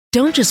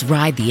Don't just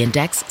ride the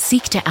index,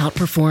 seek to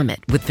outperform it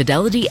with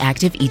Fidelity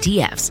Active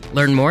ETFs.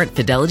 Learn more at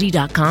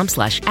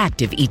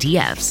fidelity.com/active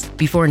ETFs.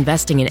 Before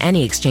investing in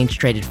any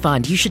exchange-traded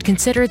fund, you should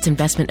consider its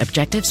investment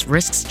objectives,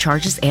 risks,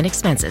 charges, and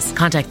expenses.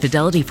 Contact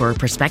Fidelity for a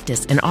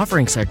prospectus, an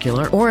offering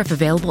circular, or if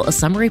available, a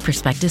summary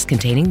prospectus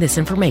containing this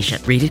information.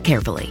 Read it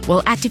carefully.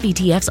 While active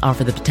ETFs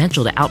offer the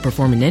potential to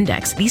outperform an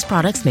index, these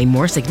products may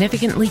more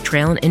significantly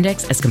trail an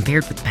index as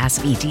compared with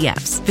passive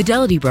ETFs.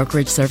 Fidelity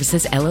Brokerage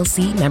Services,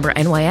 LLC, member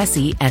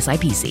NYSE,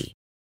 SIPC.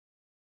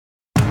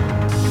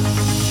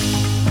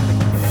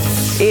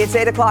 It's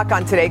 8 o'clock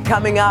on Today.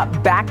 Coming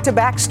up,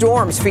 back-to-back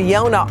storms.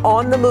 Fiona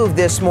on the move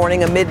this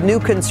morning amid new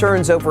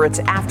concerns over its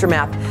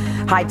aftermath.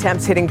 High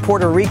temps hitting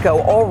Puerto Rico,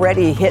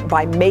 already hit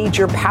by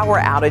major power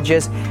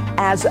outages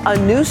as a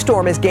new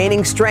storm is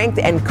gaining strength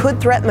and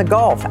could threaten the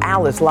Gulf.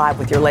 Al is live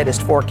with your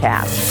latest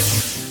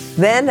forecast.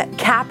 Then,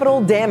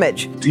 capital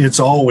damage. It's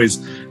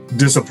always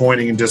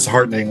disappointing and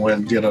disheartening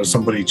when,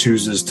 somebody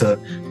chooses to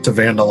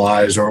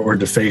vandalize or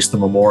deface the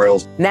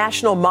memorials.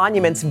 National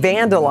monuments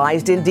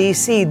vandalized in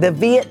D.C. The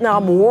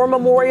Vietnam War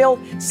Memorial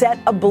set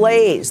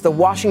ablaze. The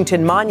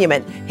Washington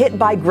Monument hit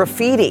by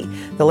graffiti.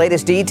 The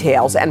latest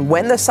details and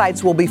when the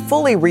sites will be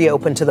fully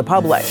reopened to the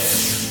public.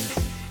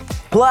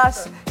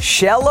 Plus,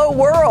 Shello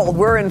World.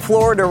 We're in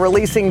Florida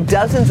releasing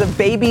dozens of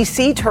baby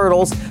sea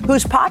turtles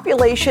whose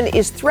population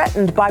is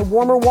threatened by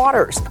warmer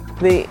waters.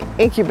 The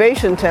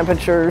incubation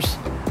temperatures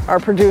are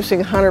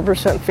producing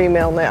 100%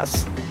 female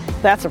nests.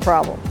 That's a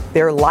problem.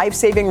 Their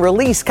life-saving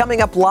release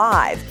coming up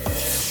live.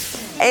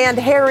 And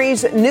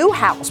Harry's new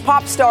house.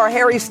 Pop star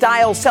Harry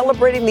Styles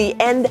celebrating the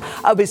end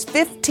of his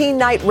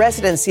 15-night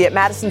residency at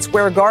Madison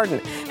Square Garden.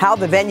 How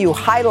the venue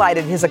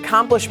highlighted his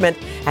accomplishment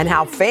and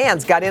how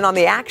fans got in on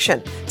the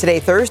action. Today,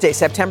 Thursday,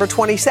 September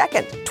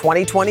 22nd,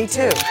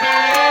 2022.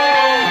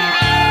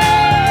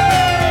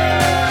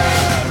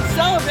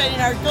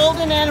 Our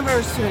golden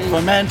anniversary.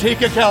 From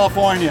Manteca,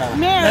 California.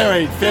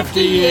 Married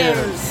 50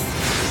 years.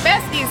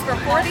 Besties for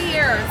 40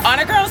 years. On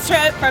a girls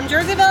trip from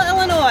Jerseyville,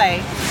 Illinois.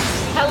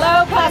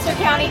 Hello, Placer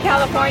County,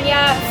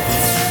 California.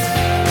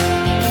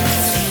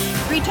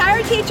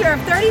 Retired teacher of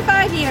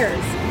 35 years.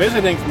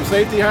 Visiting from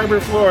Safety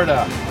Harbor,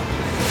 Florida.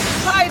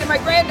 Hi to my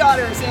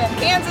granddaughters in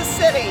Kansas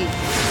City.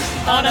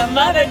 On a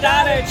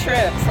mother-daughter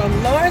trip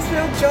from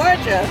Lawrenceville,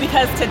 Georgia.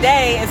 Because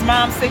today is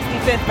Mom's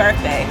 65th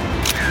birthday.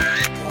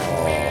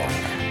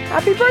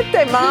 Happy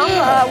birthday, Mom.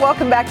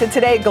 Welcome back to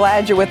Today.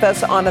 Glad you're with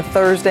us on a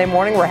Thursday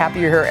morning. We're happy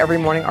you're here every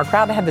morning. Our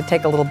crowd had to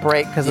take a little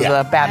break because of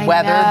the bad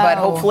weather, but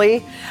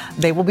hopefully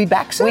they will be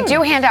back soon. We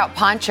do hand out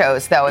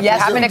ponchos, though. If you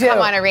happen to come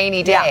on a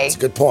rainy day, that's a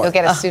good point. You'll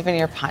get a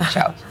souvenir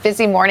poncho.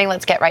 Busy morning.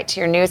 Let's get right to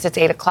your news. It's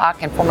 8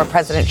 o'clock, and former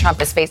President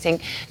Trump is facing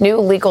new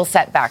legal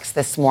setbacks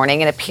this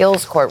morning. An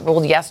appeals court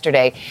ruled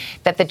yesterday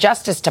that the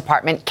Justice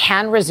Department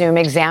can resume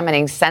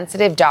examining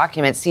sensitive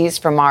documents seized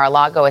from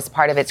Mar-a-Lago as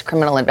part of its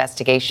criminal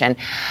investigation.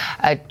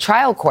 A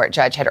trial court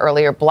judge had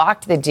earlier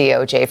blocked the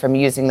DOJ from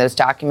using those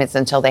documents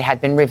until they had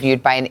been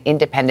reviewed by an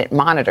independent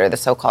monitor, the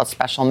so-called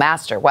special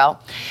master.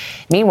 Well,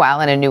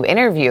 meanwhile, in a new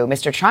interview,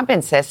 Mr. Trump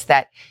insists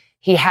that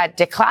he had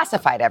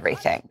declassified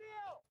everything.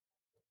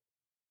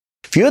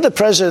 If you're the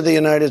president of the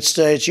United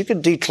States, you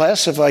could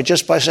declassify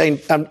just by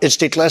saying it's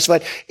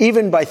declassified,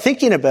 even by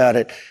thinking about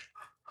it.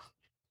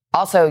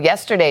 Also,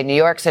 yesterday, New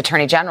York's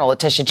Attorney General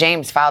Letitia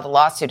James filed a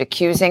lawsuit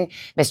accusing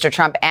Mr.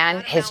 Trump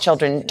and his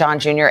children, Don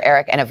Jr.,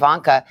 Eric, and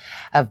Ivanka,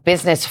 of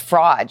business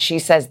fraud. She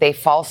says they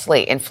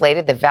falsely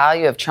inflated the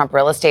value of Trump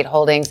real estate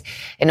holdings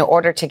in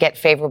order to get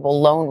favorable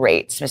loan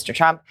rates. Mr.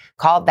 Trump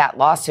called that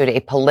lawsuit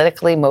a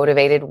politically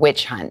motivated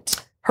witch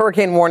hunt.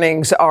 Hurricane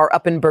warnings are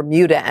up in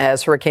Bermuda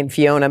as Hurricane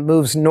Fiona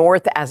moves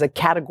north as a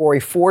Category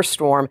 4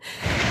 storm.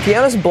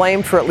 Fiona's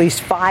blamed for at least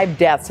 5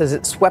 deaths as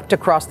it swept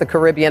across the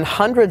Caribbean.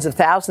 Hundreds of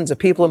thousands of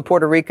people in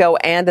Puerto Rico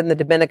and in the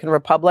Dominican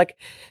Republic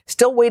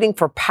still waiting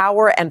for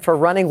power and for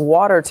running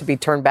water to be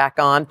turned back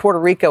on. Puerto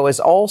Rico is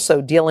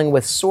also dealing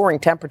with soaring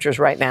temperatures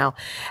right now.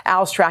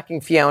 Al's tracking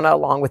Fiona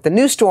along with the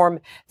new storm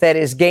that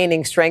is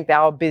gaining strength.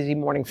 Al, a busy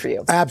morning for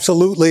you.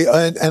 Absolutely.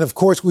 And of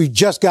course, we've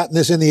just gotten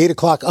this in the 8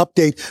 o'clock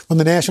update from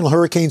the National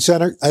Hurricane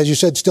Center. As you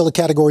said, still a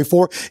Category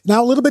 4.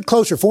 Now a little bit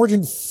closer,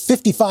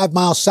 455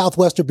 miles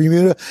southwest of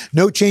Bermuda.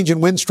 No change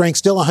in wind strength,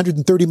 still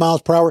 130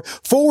 miles per hour.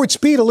 Forward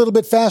speed a little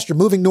bit faster,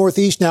 moving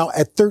northeast now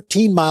at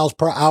 13 miles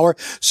per hour.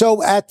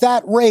 So at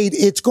that rate,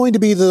 it's going to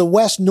be the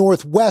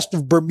west-northwest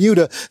of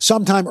Bermuda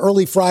sometime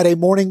early Friday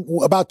morning,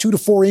 about 2 to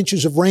 4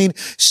 inches of rain,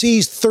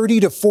 seas 30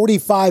 to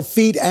 45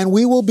 feet, and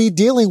we will be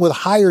dealing with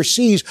higher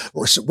seas,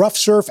 rough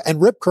surf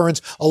and rip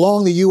currents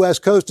along the U.S.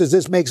 coast as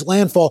this makes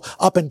landfall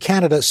up in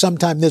Canada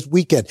sometime this week.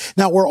 weekend.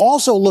 Now, we're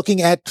also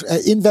looking at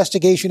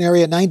investigation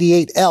area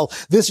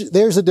 98L.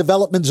 There's a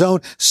development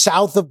zone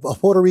south of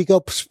Puerto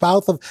Rico,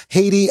 south of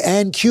Haiti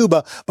and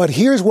Cuba. But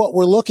here's what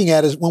we're looking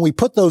at is when we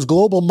put those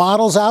global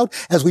models out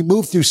as we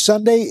move through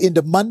Sunday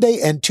into Monday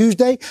and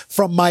Tuesday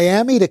from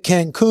Miami to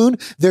Cancun,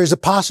 there's a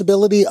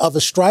possibility of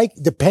a strike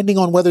depending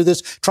on whether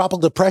this tropical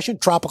depression,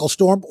 tropical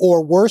storm,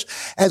 or worse.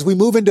 As we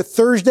move into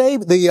Thursday,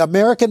 the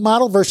American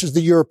model versus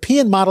the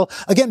European model,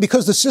 again,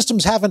 because the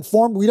systems haven't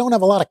formed, we don't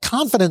have a lot of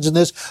confidence in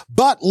this,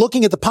 but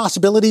looking at the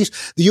possibilities,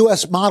 the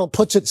U.S. model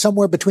puts it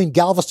somewhere between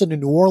Galveston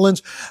and New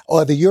Orleans,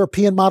 or the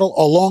European model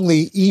along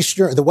the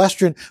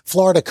western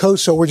Florida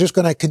coast. So we're just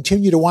going to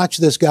continue to watch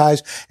this,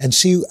 guys, and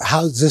see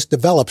how this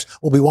develops.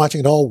 We'll be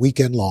watching it all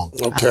weekend long.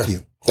 Okay.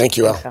 Thank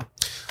you,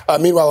 Al.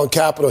 Meanwhile, on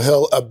Capitol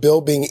Hill, a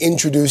bill being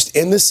introduced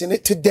in the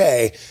Senate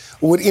today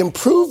would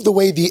improve the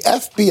way the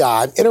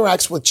FBI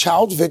interacts with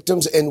child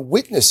victims and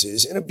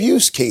witnesses in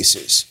abuse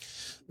cases.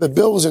 The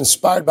bill was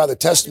inspired by the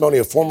testimony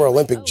of former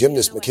Olympic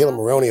gymnast Michaela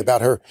Maroney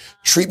about her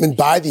treatment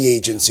by the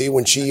agency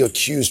when she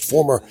accused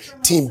former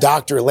team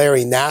doctor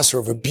Larry Nassar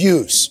of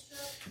abuse.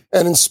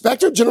 An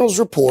Inspector General's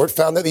report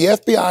found that the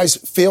FBI's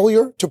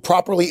failure to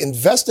properly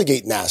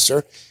investigate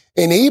Nassar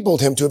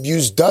enabled him to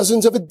abuse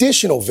dozens of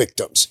additional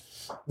victims.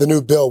 The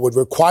new bill would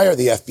require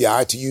the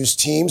FBI to use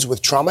teams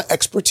with trauma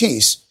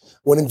expertise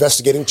when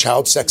investigating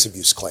child sex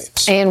abuse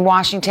claims. In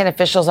Washington,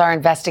 officials are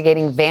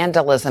investigating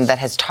vandalism that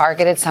has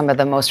targeted some of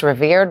the most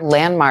revered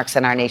landmarks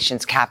in our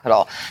nation's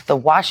capital. The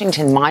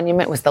Washington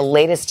Monument was the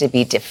latest to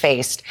be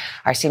defaced.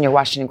 Our senior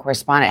Washington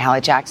correspondent,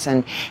 Hallie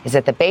Jackson, is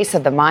at the base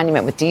of the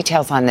monument with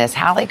details on this.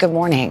 Hallie, good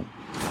morning.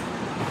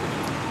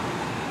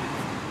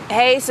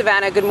 Hey,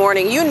 Savannah, good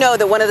morning. You know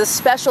that one of the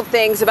special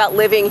things about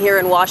living here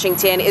in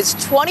Washington is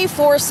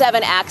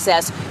 24/7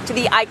 access to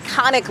the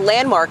iconic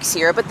landmarks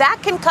here, but that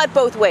can cut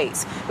both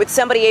ways, with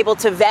somebody able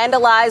to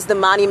vandalize the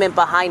monument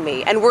behind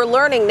me. And we're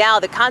learning now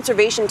that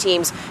conservation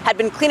teams had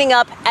been cleaning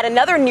up at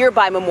another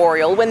nearby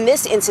memorial when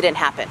this incident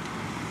happened.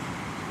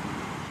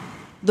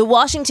 The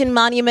Washington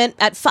Monument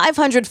at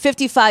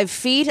 555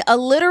 feet, a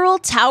literal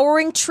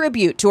towering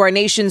tribute to our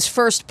nation's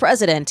first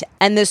president.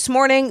 And this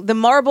morning, the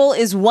marble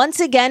is once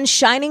again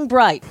shining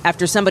bright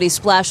after somebody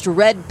splashed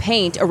red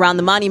paint around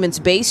the monument's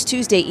base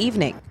Tuesday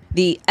evening.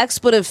 The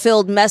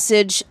expletive-filled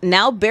message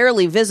now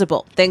barely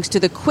visible, thanks to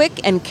the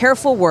quick and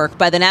careful work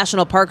by the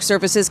National Park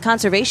Service's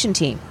conservation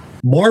team.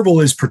 Marble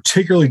is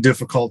particularly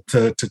difficult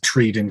to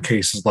treat in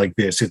cases like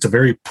this. It's a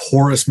very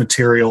porous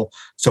material,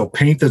 so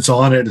paint that's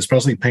on it,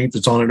 especially paint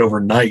that's on it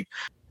overnight.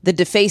 The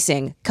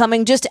defacing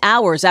coming just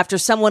hours after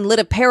someone lit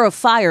a pair of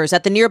fires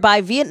at the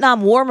nearby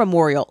Vietnam War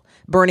Memorial,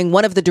 burning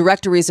one of the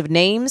directories of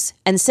names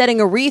and setting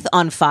a wreath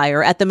on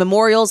fire at the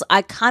memorial's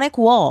iconic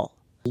wall.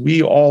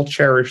 We all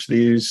cherish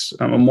these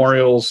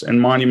memorials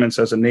and monuments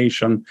as a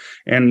nation,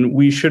 and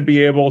we should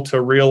be able to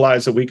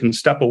realize that we can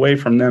step away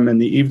from them in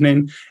the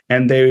evening,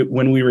 and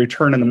when we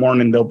return in the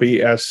morning, they'll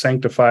be as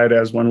sanctified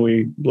as when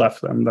we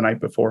left them the night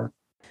before.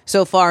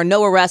 So far,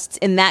 no arrests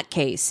in that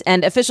case,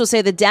 and officials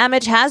say the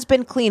damage has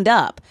been cleaned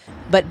up.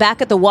 But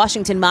back at the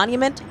Washington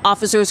Monument,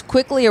 officers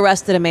quickly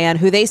arrested a man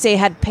who they say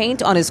had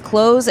paint on his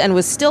clothes and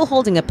was still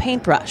holding a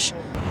paintbrush.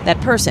 That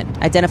person,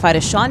 identified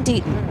as Sean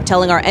Deaton,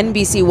 telling our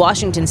NBC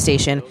Washington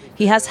station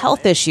he has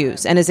health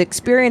issues and is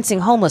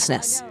experiencing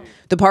homelessness.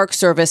 The Park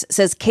Service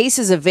says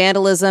cases of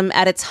vandalism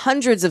at its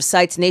hundreds of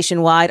sites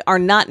nationwide are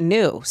not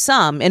new,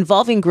 some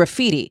involving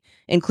graffiti,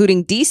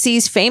 including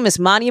D.C.'s famous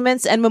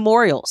monuments and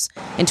memorials.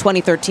 In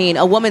 2013,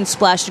 a woman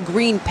splashed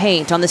green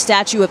paint on the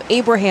statue of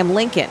Abraham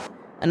Lincoln.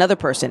 Another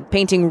person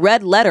painting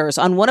red letters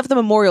on one of the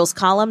memorial's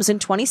columns in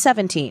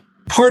 2017.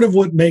 Part of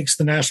what makes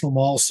the National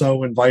Mall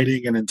so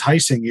inviting and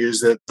enticing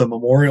is that the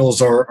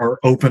memorials are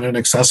open and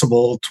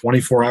accessible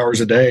 24 hours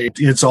a day.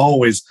 It's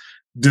always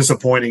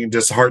disappointing and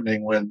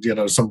disheartening when,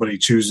 somebody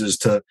chooses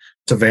to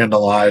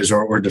vandalize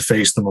or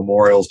deface the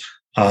memorials,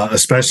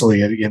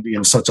 especially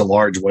in such a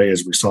large way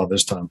as we saw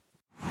this time.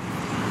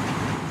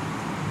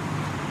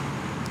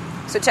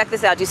 So check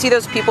this out. Do you see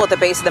those people at the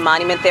base of the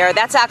monument there?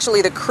 That's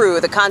actually the crew,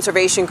 the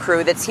conservation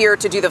crew that's here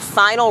to do the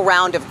final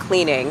round of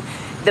cleaning.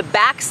 The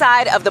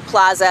backside of the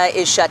plaza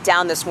is shut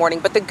down this morning,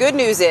 but the good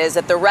news is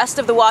that the rest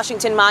of the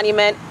Washington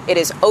Monument, it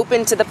is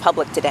open to the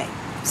public today.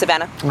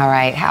 Savannah? All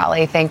right,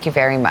 Hallie, thank you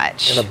very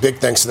much. And a big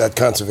thanks to that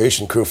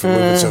conservation crew for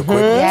moving so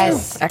quickly.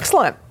 Yes.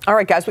 Excellent. All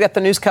right, guys, we got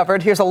the news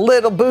covered. Here's a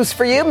little boost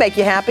for you, make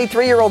you happy.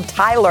 3-year-old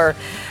Tyler,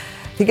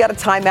 he got a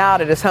timeout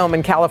at his home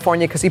in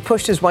California because he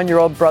pushed his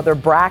 1-year-old brother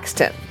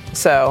Braxton.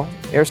 So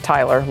here's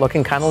Tyler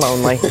looking kind of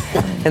lonely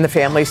in the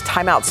family's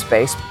timeout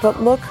space. But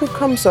look who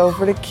comes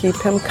over to keep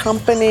him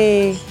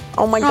company.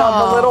 Oh, my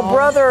God, the little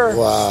brother.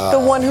 Wow. The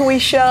one who he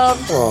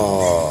shoved.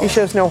 Aww. He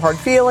shows no hard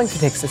feelings. He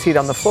takes a seat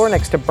on the floor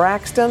next to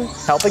Braxton,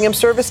 helping him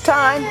serve his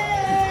time.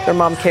 Their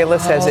mom, Kayla,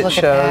 says it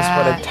shows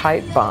what a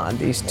tight bond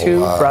these two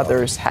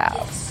brothers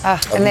have.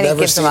 And then he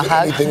gives them a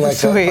hug. Like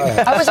Sweet.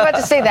 I was about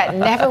to say that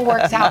never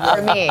works out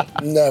for me.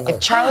 Never. If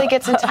Charlie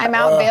gets in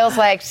timeout, Bale's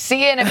like,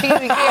 see you in a few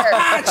years.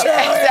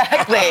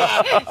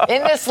 Exactly.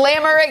 In the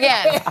slammer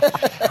again.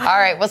 All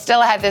right, we'll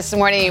still have this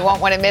morning. You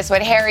won't want to miss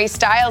what Harry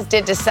Styles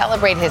did to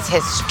celebrate his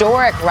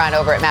historic run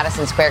over at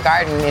Madison Square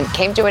Garden and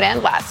came to an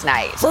end last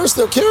night. First,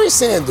 though, Kerry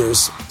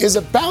Sanders is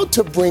about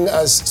to bring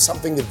us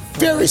something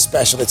very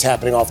special that's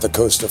happening off the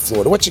coast of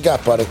Florida. What you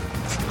got, buddy?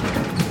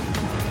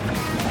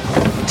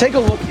 Take a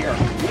look here.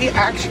 We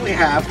actually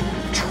have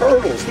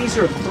turtles. These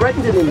are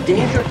threatened and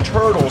endangered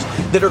turtles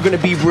that are going to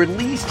be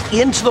released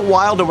into the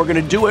wild, and we're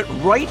going to do it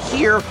right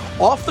here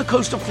off the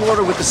coast of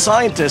Florida with the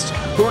scientists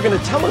who are going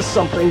to tell us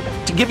something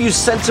to give you a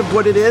sense of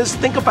what it is.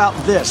 Think about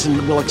this, and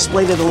we'll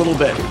explain it a little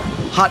bit.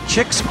 Hot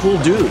chicks,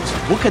 cool dudes.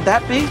 What could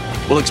that be?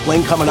 We'll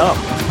explain coming up.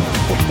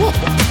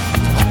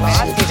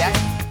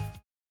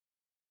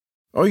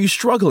 Are you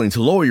struggling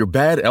to lower your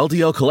bad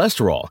LDL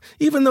cholesterol,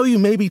 even though you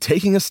may be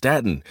taking a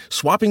statin,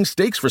 swapping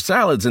steaks for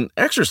salads, and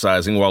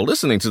exercising while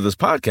listening to this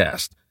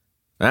podcast?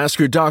 Ask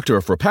your doctor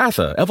if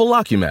Repatha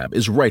Evolocumab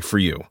is right for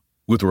you.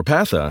 With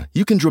Repatha,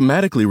 you can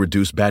dramatically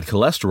reduce bad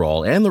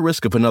cholesterol and the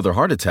risk of another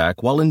heart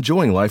attack while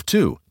enjoying life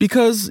too,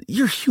 because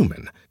you're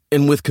human.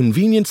 And with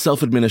convenient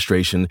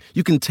self-administration,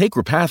 you can take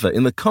Repatha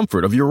in the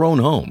comfort of your own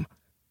home.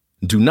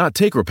 Do not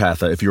take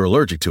Repatha if you're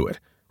allergic to it.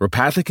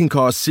 Repatha can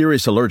cause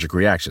serious allergic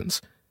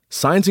reactions.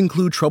 Signs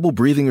include trouble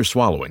breathing or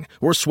swallowing,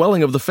 or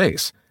swelling of the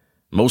face.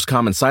 Most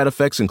common side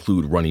effects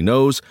include runny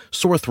nose,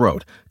 sore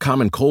throat,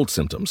 common cold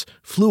symptoms,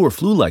 flu or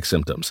flu-like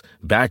symptoms,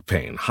 back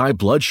pain, high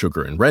blood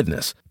sugar and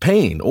redness,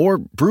 pain, or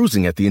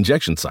bruising at the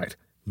injection site.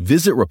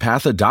 Visit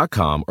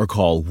Repatha.com or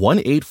call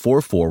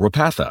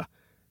 1-844-REPATHA.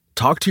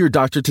 Talk to your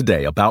doctor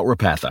today about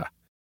Repatha.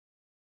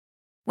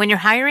 When you're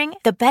hiring,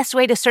 the best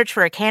way to search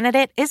for a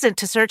candidate isn't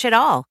to search at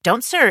all.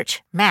 Don't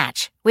search,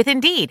 match with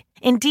Indeed.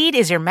 Indeed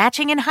is your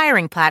matching and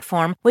hiring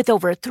platform with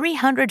over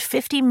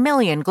 350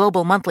 million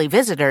global monthly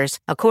visitors,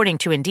 according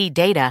to Indeed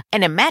data,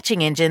 and a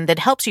matching engine that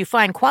helps you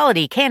find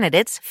quality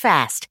candidates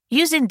fast.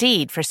 Use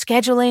Indeed for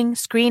scheduling,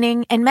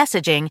 screening, and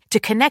messaging to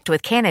connect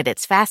with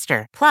candidates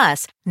faster.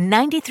 Plus,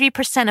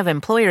 93% of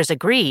employers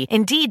agree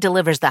Indeed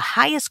delivers the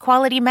highest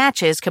quality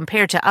matches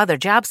compared to other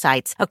job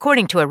sites,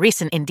 according to a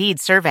recent Indeed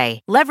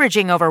survey.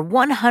 Leveraging over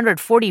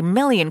 140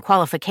 million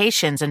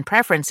qualifications and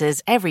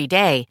preferences every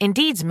day,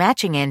 Indeed's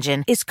matching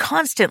engine is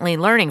constantly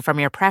learning from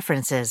your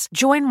preferences.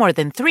 Join more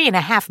than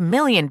 3.5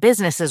 million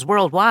businesses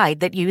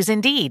worldwide that use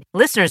Indeed.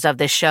 Listeners of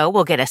this show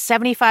will get a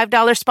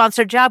 $75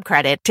 sponsored job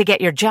credit to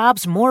get your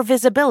jobs more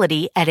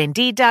visibility at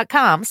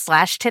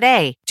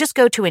Indeed.com/today. Just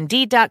go to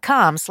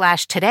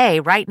Indeed.com/today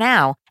right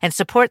now and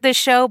support this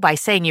show by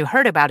saying you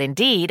heard about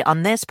Indeed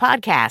on this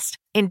podcast.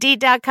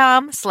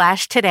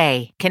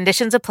 Indeed.com/today.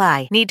 Conditions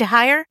apply. Need to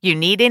hire? You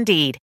need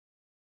Indeed.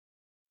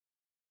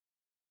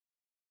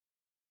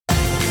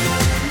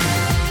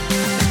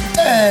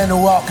 And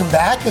welcome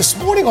back. This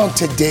morning on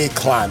Today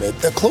Climate,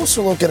 a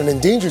closer look at an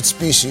endangered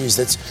species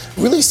that's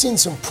really seen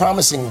some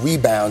promising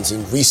rebounds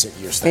in recent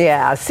years.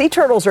 Yeah, sea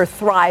turtles are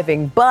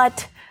thriving,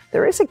 but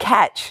there is a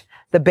catch.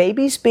 The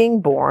babies being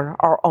born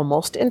are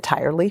almost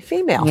entirely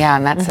female. Yeah,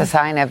 and that's a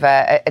sign of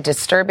a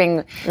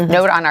disturbing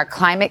note on our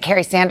climate.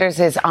 Kerry Sanders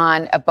is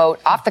on a boat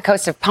off the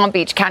coast of Palm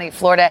Beach County,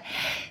 Florida.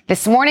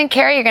 This morning,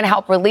 Kerry, you're going to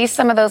help release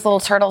some of those little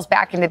turtles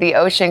back into the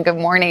ocean. Good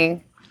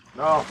morning.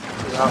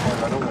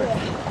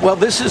 Well,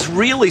 this is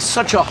really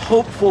such a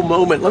hopeful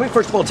moment. Let me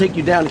first of all take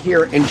you down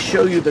here and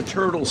show you the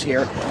turtles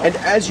here. And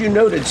as you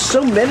noted,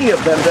 so many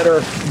of them that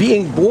are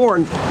being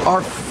born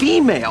are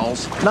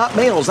females, not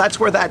males. That's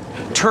where that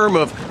term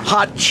of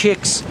hot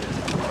chicks,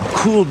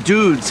 cool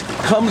dudes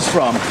comes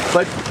from.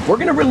 But we're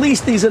going to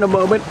release these in a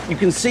moment. You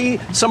can see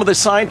some of the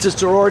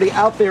scientists are already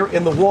out there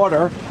in the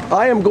water.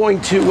 I am going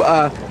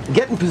to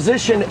get in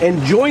position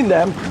and join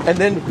them. And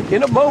then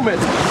in a moment,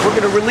 we're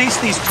going to release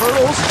these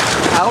turtles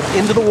out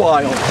into the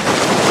wild.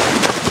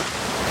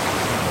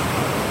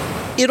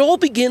 It all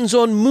begins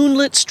on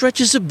moonlit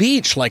stretches of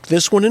beach like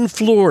this one in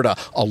Florida,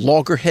 a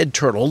loggerhead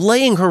turtle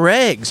laying her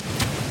eggs.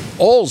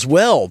 All's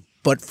well,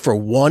 but for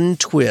one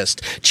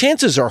twist.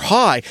 Chances are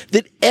high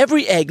that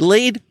every egg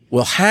laid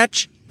will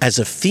hatch as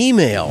a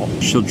female.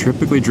 She'll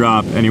typically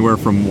drop anywhere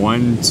from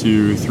 1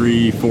 to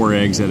 3, 4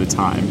 eggs at a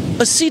time.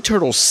 A sea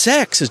turtle's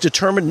sex is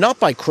determined not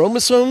by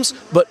chromosomes,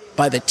 but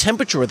by the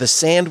temperature of the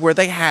sand where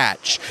they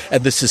hatch.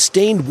 And the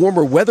sustained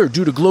warmer weather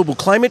due to global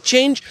climate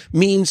change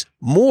means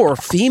more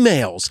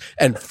females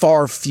and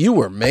far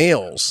fewer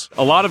males.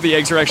 A lot of the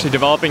eggs are actually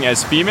developing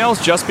as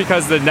females just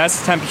because the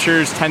nest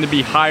temperatures tend to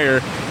be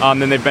higher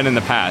than they've been in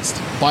the past.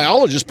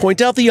 Biologists point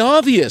out the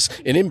obvious.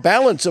 An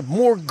imbalance of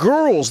more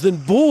girls than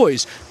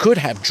boys could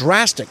have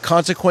drastic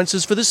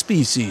consequences for the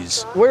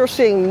species. We're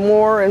seeing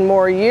more and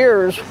more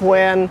years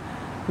when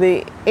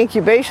the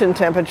incubation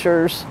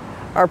temperatures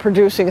are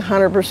producing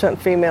 100%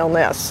 female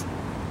nests.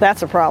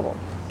 That's a problem.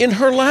 In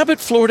her lab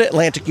at Florida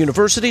Atlantic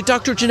University,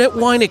 Dr. Jeanette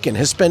Weineken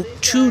has spent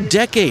 2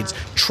 decades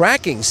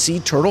tracking sea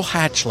turtle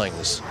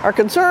hatchlings. Our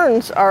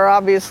concerns are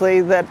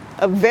obviously that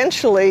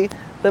eventually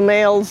the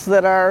males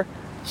that are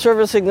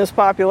servicing this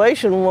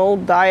population will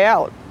die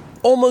out.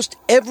 Almost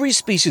every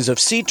species of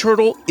sea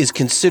turtle is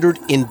considered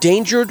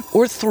endangered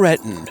or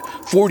threatened.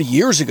 40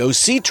 years ago,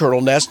 sea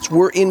turtle nests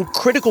were in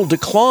critical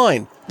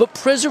decline, but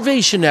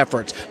preservation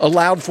efforts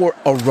allowed for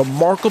a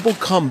remarkable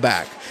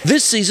comeback.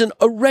 This season,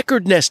 a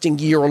record nesting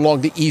year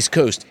along the East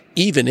Coast,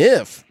 even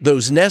if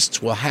those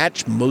nests will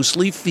hatch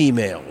mostly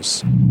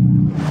females.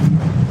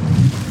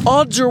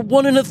 Odds are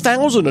 1 in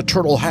 1,000 a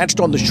turtle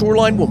hatched on the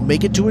shoreline will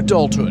make it to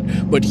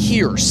adulthood. But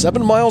here,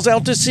 7 miles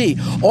out to sea,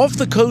 off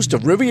the coast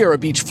of Riviera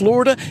Beach,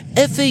 Florida,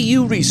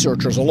 FAU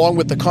researchers, along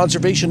with the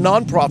conservation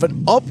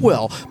nonprofit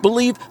Upwell,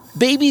 believe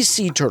baby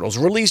sea turtles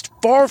released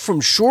far from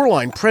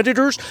shoreline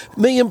predators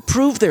may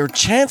improve their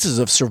chances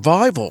of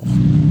survival.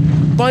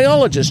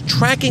 Biologists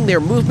tracking their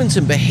movements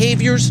and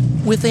behaviors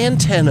with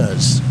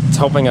antennas. It's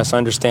helping us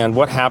understand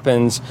what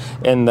happens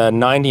in the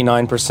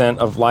 99%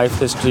 of life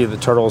history the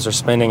turtles are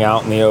spending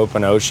out in the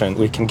open ocean.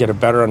 We can get a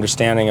better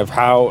understanding of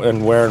how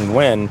and where and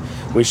when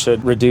we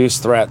should reduce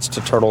threats to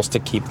turtles to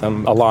keep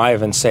them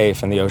alive and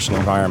safe in the ocean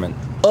environment.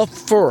 A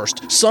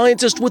first,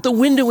 scientists with a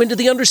window into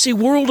the undersea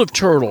world of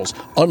turtles,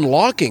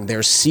 unlocking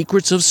their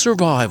secrets of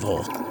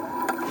survival.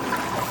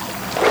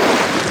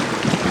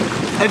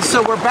 And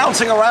so we're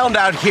bouncing around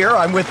out here.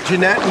 I'm with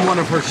Jeanette and one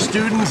of her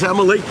students,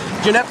 Emily.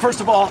 Jeanette,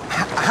 first of all,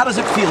 how does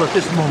it feel at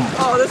this moment?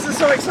 Oh, this is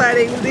so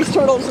exciting. These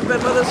turtles have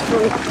been with us for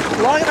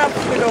long enough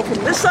to go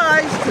from this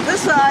size to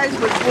this size,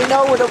 which we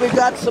know that we've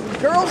got some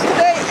girls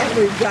today and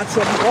we've got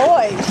some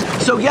boys.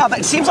 So yeah,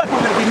 it seems like we're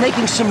going to be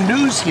making some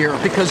news here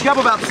because you have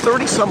about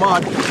 30 some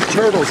odd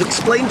turtles.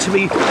 Explain to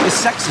me the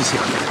sexes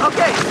here.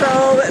 Okay,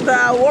 so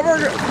the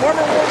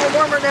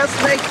warmer nests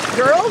make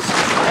girls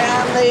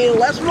and the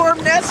less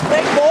warm nests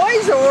make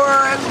boys. Or,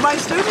 as my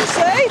students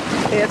say,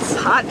 it's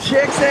hot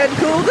chicks and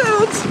cool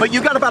dudes. But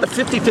you got about a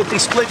 50-50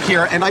 split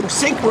here, and I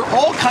think we're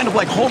all kind of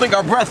like holding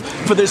our breath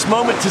for this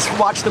moment to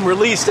watch them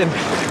released, and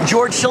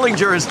George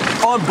Schillinger is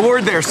on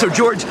board there. So,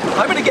 George,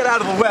 I'm going to get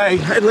out of the way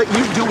and let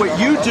you do what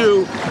you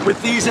do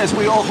with these as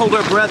we all hold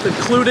our breath,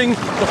 including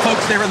the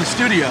folks there in the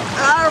studio.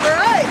 All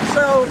right,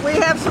 so we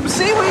have some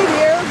seaweed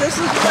here. This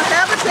is the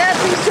habitat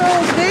these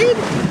turtles need.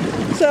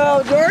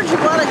 So, George, you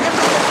want to give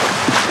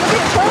me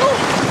a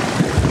turtle?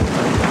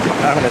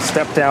 I'm going to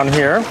step down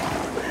here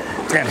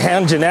and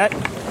hand Jeanette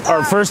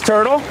our first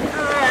turtle.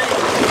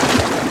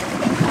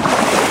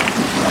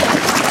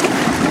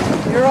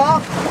 You're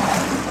off.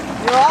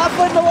 You're off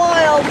in the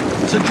wild.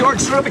 So, George,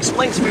 sort of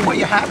explain to me what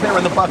you have there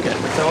in the bucket.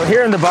 So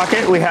here in the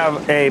bucket, we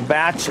have a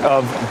batch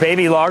of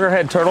baby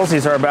loggerhead turtles.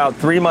 These are about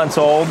 3 months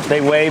old.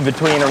 They weigh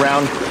between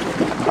around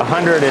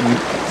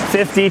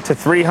 150 to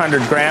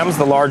 300 grams.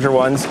 The larger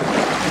ones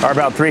are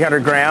about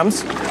 300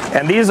 grams.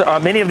 And these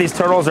many of these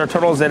turtles are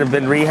turtles that have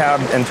been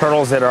rehabbed and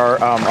turtles that are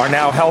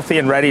now healthy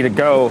and ready to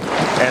go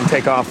and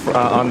take off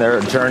on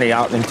their journey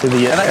out into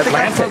the Atlantic. And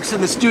I think our folks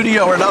in the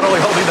studio are not only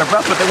holding their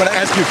breath, but they want to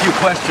ask you a few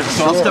questions.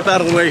 So I'll step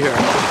out of the way here.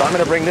 So I'm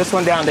going to bring this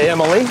one down to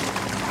Emily.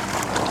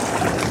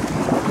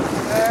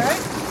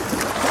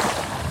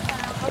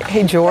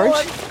 Hey, George.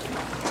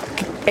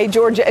 Hey,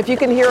 George, if you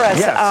can hear us.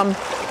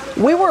 Yes.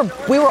 We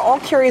were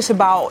all curious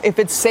about if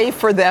it's safe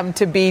for them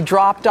to be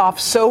dropped off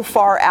so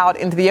far out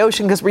into the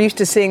ocean because we're used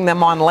to seeing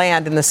them on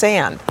land in the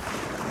sand.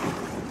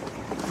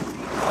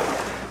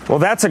 Well,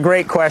 that's a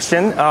great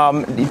question.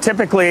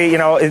 Typically,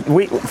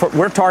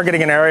 we're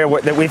targeting an area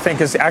that we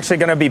think is actually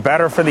going to be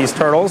better for these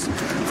turtles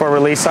for a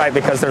release site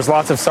because there's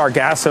lots of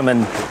sargassum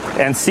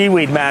and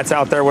seaweed mats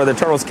out there where the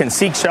turtles can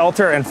seek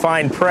shelter and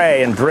find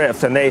prey and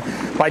drift. And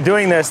by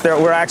doing this,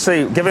 we're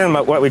actually giving them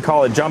what we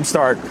call a jump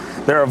start.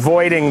 They're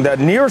avoiding the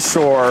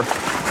nearshore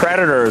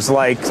predators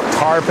like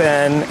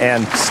tarpon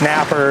and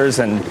snappers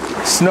and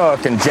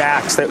snook and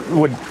jacks that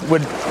would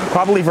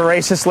probably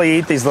voraciously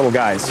eat these little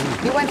guys.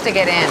 He wants to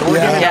get in.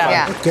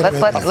 Yeah.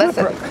 Let's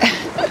listen.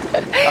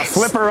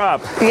 Flip her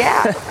up.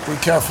 Yeah. Be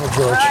careful,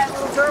 George.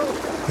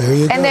 There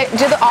you go. And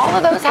do all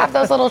of those have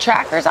those little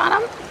trackers on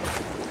them?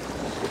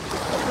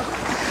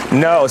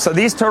 No, so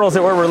these turtles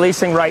that we're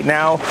releasing right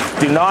now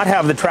do not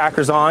have the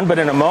trackers on, but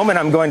in a moment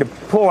I'm going to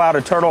pull out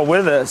a turtle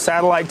with a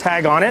satellite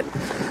tag on it,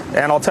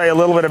 and I'll tell you a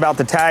little bit about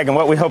the tag and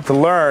what we hope to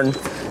learn,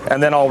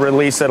 and then I'll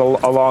release it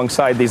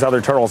alongside these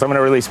other turtles. I'm going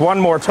to release one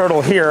more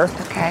turtle here.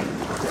 Okay.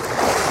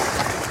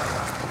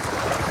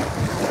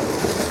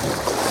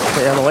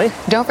 Okay, Emily.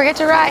 Don't forget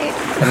to write.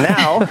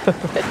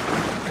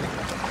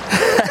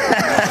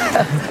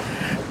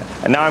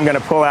 And now I'm going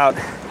to pull out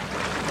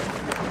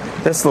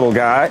this little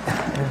guy.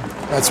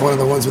 That's one of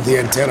the ones with the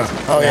antenna.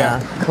 Oh,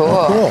 yeah. Cool.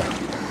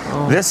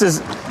 Oh. This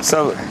is,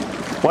 so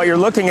what you're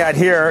looking at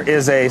here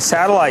is a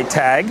satellite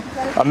tag,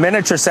 a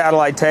miniature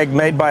satellite tag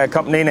made by a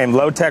company named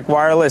Low Tech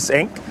Wireless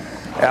Inc.,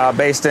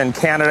 based in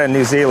Canada and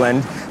New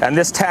Zealand. And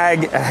this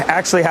tag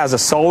actually has a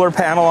solar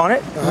panel on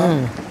it.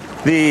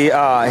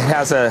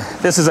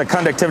 This is a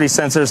conductivity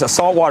sensor, it's a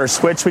saltwater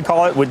switch, we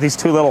call it, with these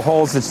two little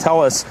holes that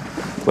tell us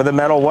with a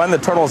metal when the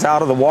turtle's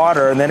out of the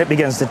water, and then it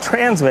begins to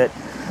transmit.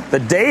 The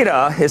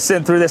data is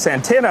sent through this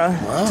antenna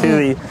to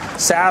the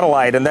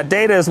satellite, and that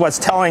data is what's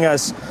telling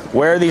us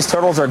where these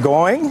turtles are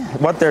going,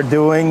 what they're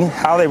doing,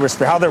 how they're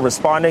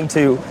responding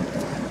to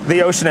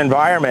the ocean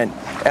environment.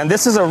 And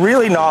this is a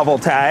really novel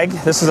tag.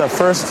 This is a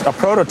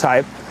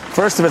prototype,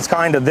 first of its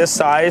kind of this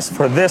size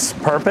for this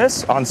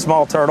purpose on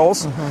small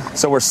turtles.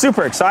 So we're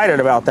super excited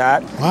about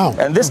that. Wow.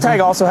 And this tag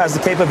also has the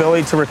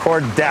capability to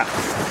record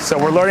depth. So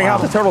we're learning how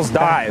the turtles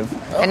dive.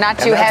 And not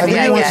too heavy.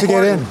 He wants to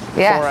get in. For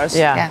us.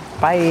 Yeah.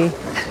 Bye.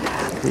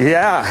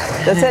 Yeah.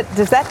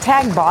 Does that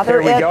tag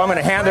bother Here we go. I'm going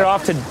to hand it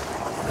off to...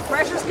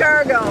 Precious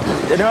cargo.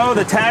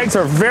 The tags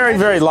are very,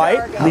 very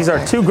light. These are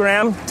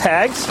 2-gram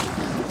tags.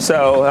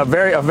 So a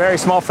very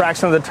small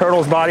fraction of the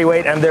turtle's body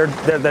weight, and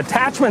the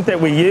attachment that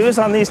we use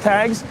on these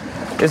tags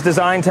is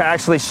designed to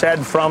actually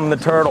shed from the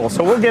turtle.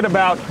 So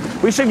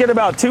we should get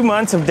about 2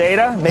 months of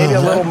data, maybe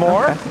a little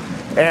more.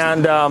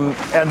 And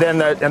then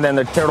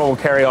the turtle will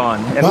carry on.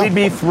 And we'd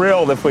be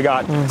thrilled if we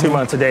got 2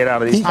 months of data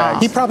out of these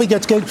tags. He probably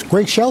gets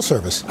great shell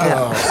service.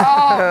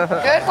 Oh,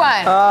 good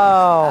one.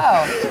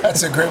 Oh.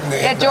 That's a great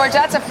name. Yeah, George,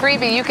 that's a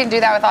freebie. You can do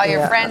that with all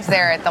your friends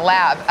there at the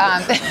lab.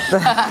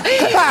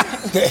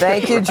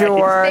 Thank you,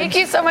 George. Thank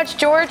you so much,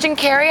 George and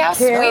Kerry. How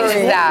sweet is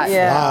that?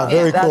 Yeah. Wow,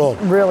 very cool.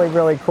 Really,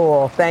 really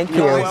cool. Thank you.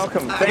 You're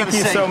welcome. Thank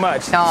you so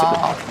much.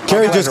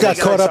 Kerry just got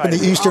caught up in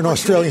the Eastern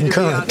Australian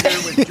current.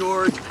 With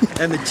George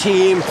and the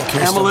team,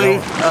 Emily.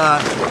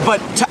 But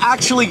to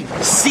actually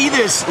see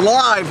this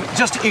live,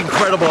 just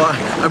incredible.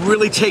 I'm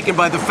really taken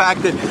by the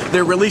fact that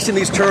they're releasing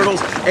these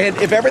turtles. And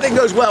if everything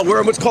goes well, we're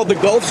in what's called the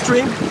Gulf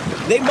Stream.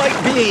 They might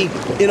be,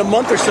 in a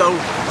month or so,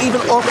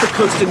 even off the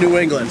coast of New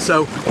England.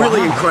 So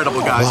really incredible,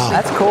 guys. Wow.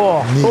 That's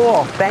cool. Neat.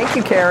 Cool. Thank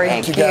you, Kerry.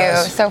 Thank you.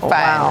 guys. So fun.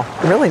 Wow.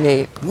 Really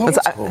neat. That's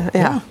cool.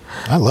 Yeah.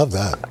 I love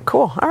that.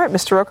 Cool. All right,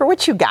 Mr. Roker,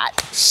 what you got?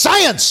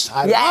 Science!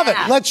 I love it.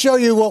 Let's show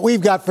you what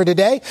we've got for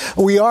today.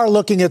 We are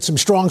looking at some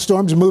strong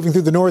storms moving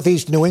through the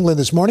northeast New England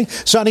this morning.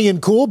 Sunny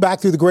and cool back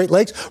through the Great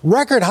Lakes.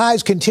 Record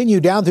highs continue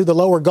down through the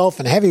lower Gulf,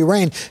 and heavy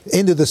rain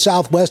into the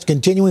southwest,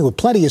 continuing with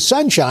plenty of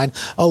sunshine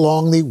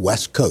along the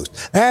west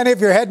coast. And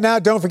if you're heading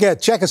out, don't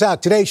forget, check us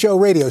out. Today Show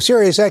Radio,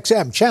 Sirius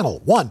XM,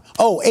 channel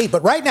 108.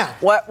 But right now,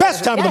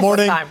 best time of the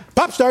morning,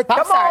 Pop Start. Come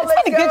on,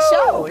 It's been a good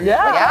show.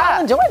 Yeah,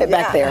 I enjoyed it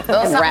back there. A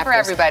little something for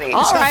everybody.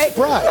 All right.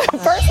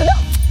 First up.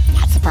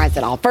 Not surprised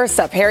at all. First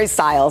up, Harry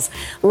Styles.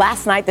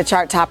 Last night, the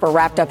chart topper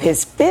wrapped up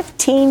his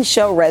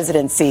 15-show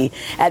residency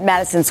at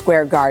Madison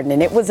Square Garden,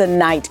 and it was a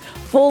night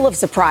full of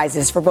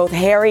surprises for both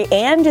Harry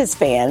and his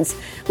fans.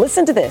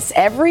 Listen to this.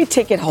 Every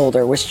ticket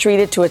holder was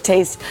treated to a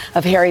taste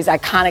of Harry's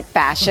iconic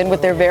fashion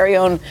with their very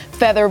own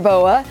feather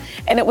boa.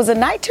 And it was a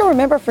night to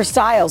remember for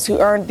Styles, who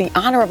earned the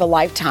honor of a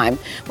lifetime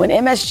when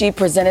MSG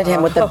presented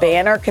him with the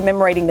banner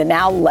commemorating the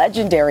now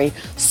legendary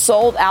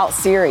Sold Out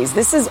series.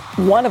 This is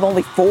one of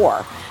only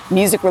 4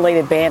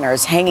 music-related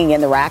banners hanging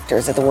in the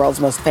rafters at the world's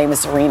most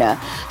famous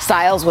arena.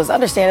 Styles was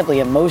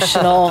understandably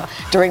emotional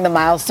during the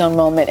milestone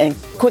moment and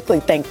quickly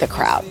thanked the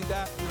crowd.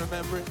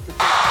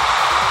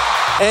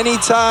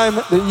 Anytime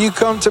that you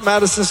come to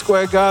Madison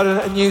Square Garden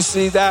and you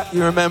see that,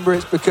 you remember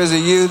it's because of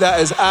you. That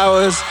is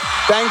ours.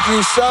 Thank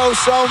you so,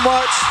 so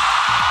much.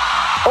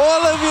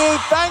 All of you,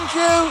 thank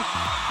you.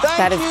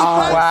 That is all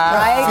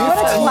right. What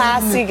a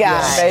classy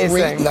guy.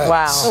 Amazing.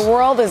 Wow. The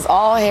world is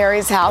all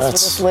Harry's house with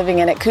us living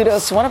in it.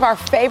 Kudos to one of our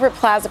favorite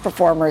Plaza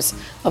performers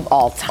of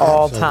all time.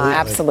 All time.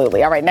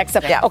 Absolutely. All right, next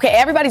up. Okay,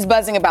 everybody's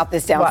buzzing about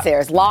this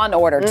downstairs. Law &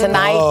 Order.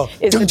 Tonight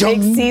is the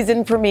big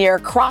season premiere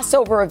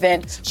crossover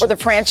event for the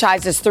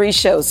franchise's 3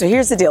 shows. So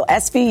here's the deal.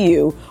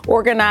 SVU,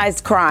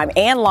 Organized Crime,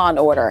 and Law &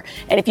 Order.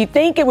 And if you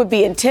think it would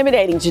be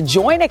intimidating to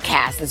join a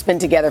cast that's been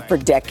together for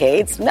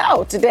decades,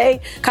 no. Today,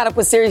 caught up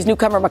with series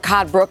newcomer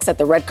Makad Brooks at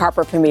the red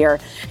carpet premiere,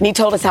 and he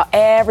told us how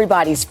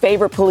everybody's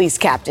favorite police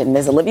captain,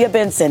 Ms. Olivia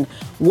Benson,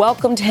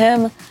 welcomed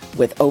him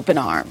with open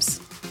arms.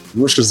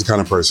 Rushka's is the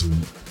kind of person,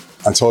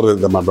 I told her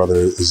that my brother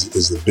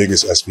is the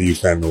biggest SVU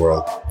fan in the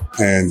world.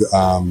 And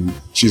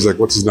she's like,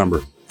 what's his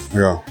number? I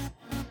go,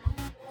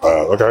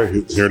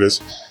 okay, here it is.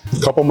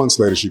 A couple months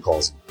later, she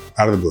calls him,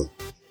 out of the blue.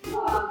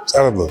 It's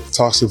out of the blue.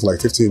 Talks to him for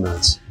like 15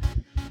 minutes.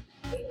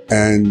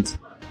 And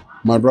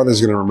my brother's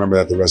going to remember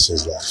that the rest of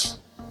his life.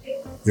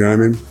 You know what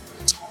I mean?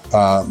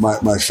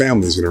 My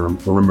family's going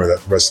to remember that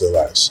the rest of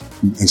their lives.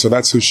 And so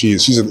that's who she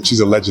is. She's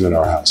a legend in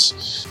our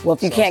house. Well,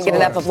 if you can't get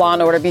enough of Law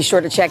 & Order, be sure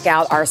to check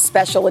out our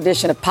special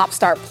edition of Pop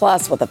Start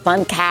Plus with a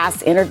fun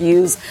cast,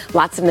 interviews,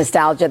 lots of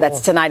nostalgia.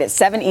 That's tonight at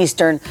 7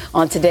 Eastern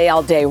on Today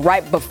All Day,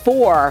 right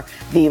before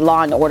the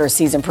Law & Order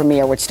season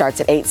premiere, which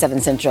starts at 8,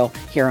 7 Central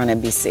here on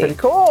NBC. Pretty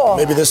cool.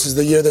 Maybe this is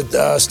the year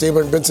that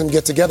Stabler and Benson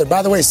get together.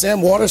 By the way,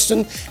 Sam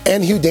Waterston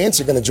and Hugh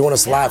Dancy are going to join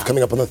us live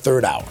coming up on the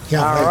 3rd hour.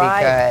 All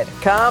right.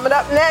 Coming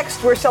up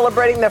next, we're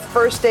celebrating the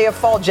first day of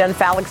fall. Jen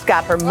Fallick's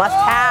got her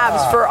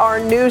must-haves for our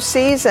new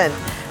season.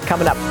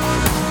 Coming up.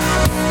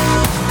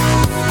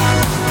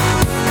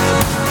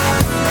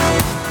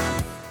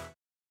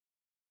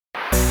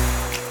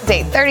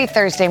 8:30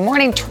 Thursday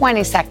morning,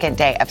 22nd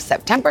day of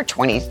September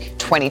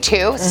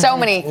 2022. So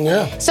many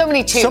twos. So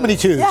many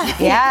twos.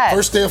 Yes.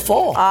 First day of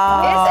fall.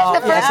 Is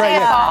it the first day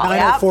of fall?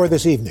 9:04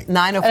 this evening.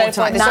 9:04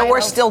 tonight. So we're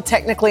still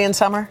technically in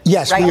summer?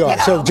 Yes, right we are.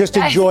 now? So just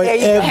enjoy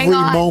every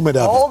moment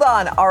of it. Hold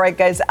on. All right,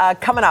 guys.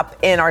 Coming up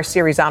in our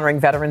series honoring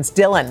veterans,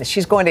 Dylan.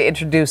 She's going to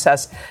introduce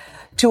us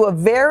to a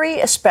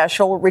very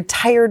special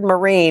retired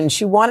Marine.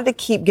 She wanted to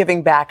keep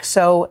giving back,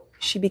 so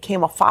she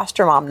became a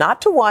foster mom, not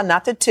to one,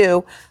 not to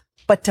two,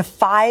 but to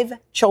 5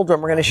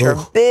 children. We're going to share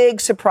a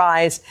big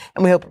surprise,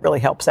 and we hope it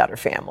really helps out her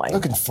family.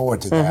 Looking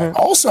forward to that.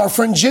 Also, our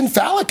friend Jen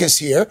Fallick is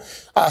here.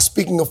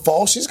 Speaking of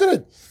fall, she's going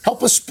to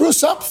help us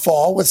spruce up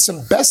fall with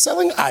some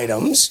best-selling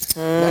items.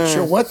 Not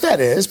sure what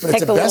that is, but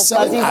it's a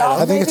best-selling item.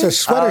 I think it's a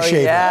sweater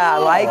shaver. Yeah, I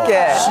like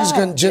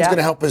it. Jen's going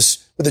to help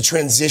us with the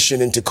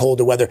transition into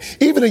colder weather.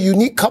 Even a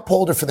unique cup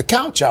holder for the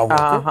couch, Al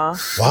Roker.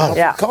 Wow.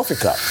 Yeah. Coffee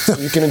cup. So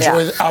you can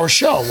enjoy our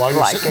show while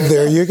you're sitting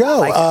there. You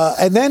go.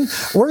 And then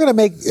we're going to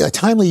make a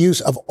timely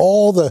use of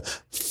all the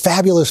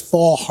fabulous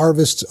fall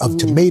harvests of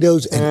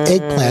tomatoes and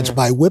eggplants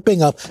by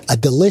whipping up a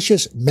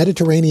delicious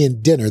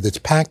Mediterranean dinner that's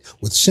packed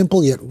with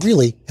simple yet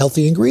really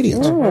healthy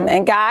ingredients.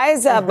 And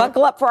guys,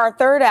 buckle up for our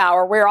third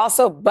hour. We're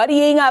also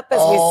buddying up, as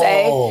we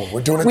say.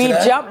 We're doing it We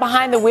today? jump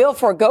behind the wheel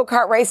for a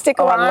go-kart race. Stick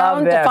I love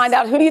around to this. find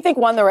out who do you think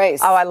won the race.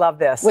 Oh, I love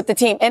this. With the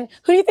team. And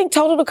who do you think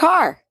totaled a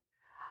car?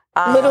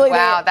 Literally,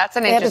 Wow, that's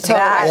an they had to interesting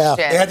tow it.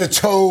 question. They had to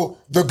tow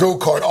the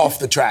go-kart off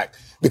the track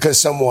because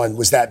someone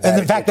was that bad.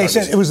 And in fact, they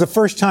said it was the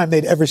first time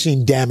they'd ever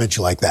seen damage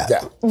like that.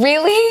 Yeah.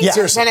 Really? Yeah.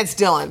 Then it's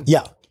Dylan.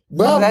 Yeah.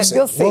 Well,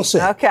 You'll see. We'll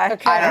see. Okay. I don't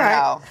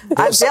know.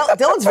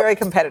 Dylan's very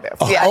competitive.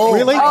 Yeah. Oh,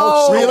 Really?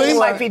 Oh, Really? It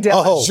might be Dylan.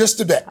 Oh. Just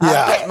a bit.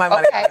 Get my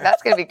money. Okay,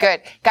 that's going to be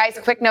good. Guys,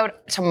 a quick note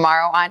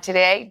tomorrow on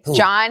Today.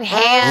 John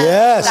Hamm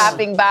Yes.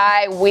 stopping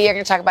by. We are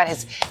going to talk about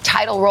his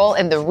title role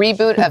in the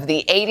reboot of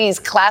the 80s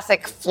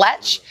classic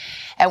Fletch.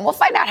 And we'll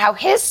find out how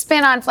his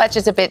spin on Fletch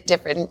is a bit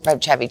different from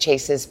Chevy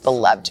Chase's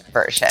beloved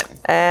version.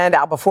 And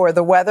out before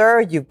the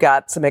weather, you've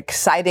got some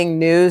exciting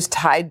news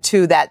tied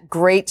to that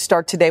great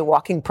Start Today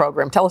walking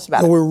program. Tell us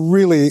about it. We're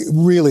really,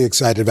 really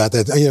excited about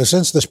that.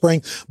 Since the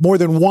spring, more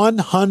than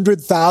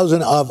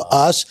 100,000 of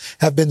us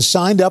have been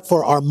signed up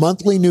for our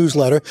monthly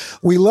newsletter.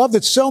 We love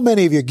that so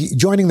many of you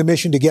joining the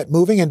mission to get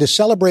moving and to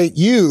celebrate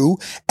you.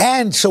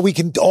 And so we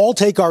can all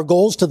take our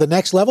goals to the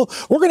next level.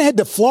 We're going to head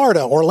to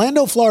Florida,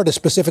 Orlando, Florida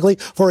specifically,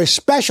 for a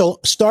special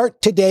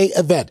Start Today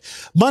event.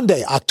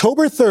 Monday,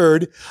 October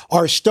 3rd,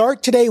 our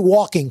Start Today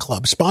Walking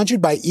Club,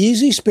 sponsored by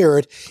Easy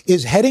Spirit,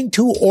 is heading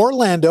to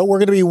Orlando. We're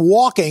going to be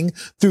walking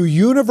through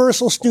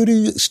Universal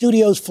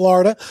Studios,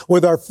 Florida,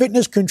 with our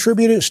fitness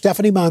contributor,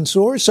 Stephanie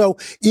Mansour. So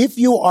if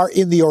you are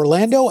in the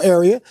Orlando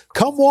area,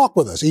 come walk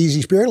with us.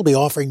 Easy Spirit will be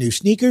offering new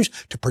sneakers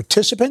to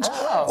participants.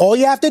 All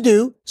you have to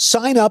do,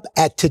 sign up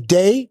at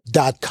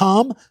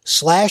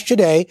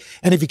today.com/today.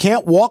 And if you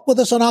can't walk with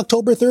us on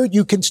October 3rd,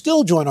 you can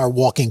still join our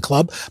walking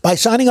club by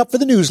signing up for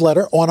the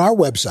newsletter on our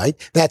website.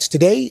 That's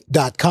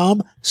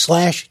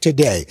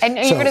today.com/today. And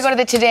you're going to go to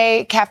the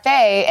Today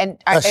Cafe and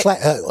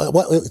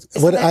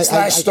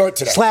Slash Start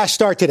Today. Slash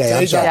Start Today.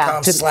 I'm sorry.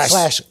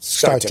 Slash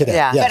Start Today.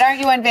 Yeah. Yes. But aren't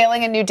you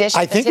unveiling a new dish?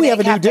 I at the think we have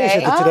a Today new dish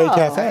at the Today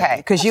Cafe? Cafe. Okay.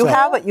 Because you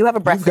have a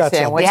breakfast got some.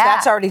 sandwich. Yeah.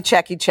 That's already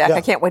checky check. Yeah.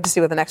 I can't wait to see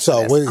what the next So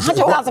one is. we-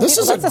 100,000 This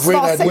is people. a That's great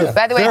small idea. city.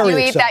 By the way, if Very you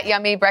eat excited. that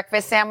yummy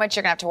breakfast sandwich,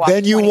 you're going to have to walk.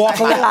 Then you walk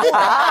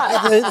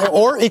 25 around.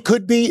 Or it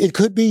could be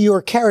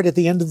your carrot at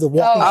the end of the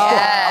walking stick.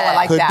 yeah. I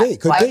like Could that. be.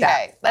 Could be.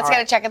 Okay, let's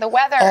get a check of the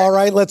weather. All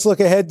right, let's look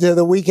ahead to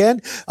the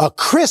weekend. A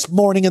crisp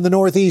morning in the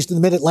Northeast and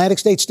the Mid-Atlantic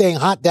states, staying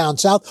hot down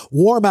south,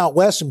 warm out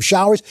west, some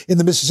showers in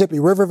the Mississippi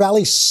River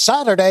Valley.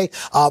 Saturday,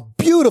 a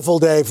beautiful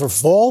day for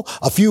fall.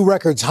 A few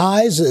records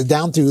highs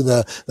down through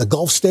the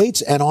Gulf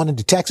states and on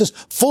into Texas.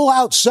 Full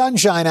out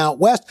sunshine out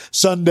west.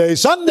 Sunday.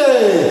 Some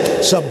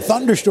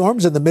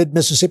thunderstorms in the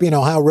mid-Mississippi and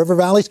Ohio River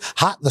Valleys.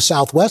 Hot in the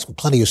southwest with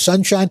plenty of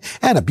sunshine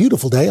and a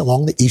beautiful day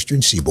along the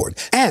eastern seaboard.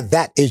 And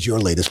that is your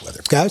latest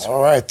weather, guys.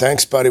 All right.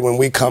 Thanks, buddy. When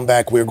we come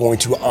back, we're going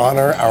to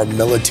honor our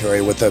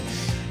military with a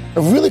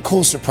really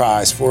cool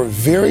surprise for a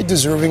very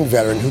deserving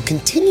veteran who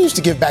continues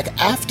to give back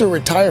after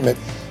retirement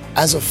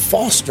as a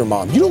foster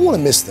mom. You don't want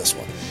to miss this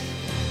one.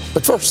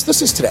 But first,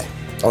 this is Today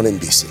on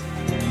NBC.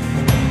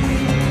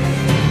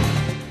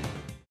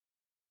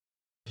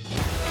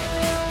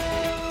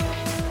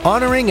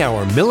 Honoring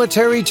our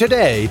military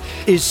today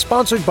is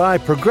sponsored by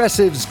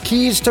Progressive's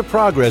Keys to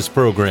Progress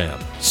program,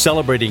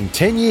 celebrating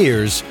 10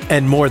 years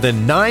and more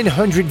than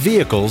 900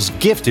 vehicles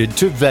gifted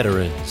to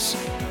veterans.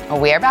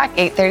 We are back,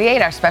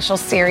 8:38, our special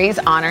series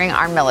honoring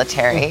our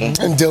military.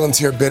 And Dylan's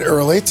here a bit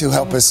early to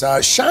help us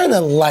shine a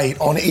light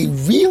on a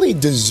really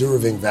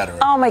deserving veteran.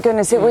 Oh, my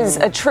goodness. It was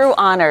a true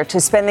honor to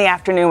spend the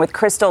afternoon with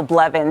Crystal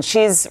Blevins.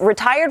 She's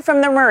retired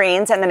from the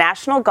Marines and the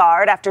National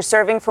Guard after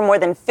serving for more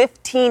than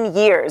 15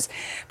 years.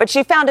 But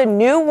she found a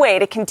new way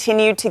to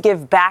continue to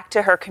give back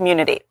to her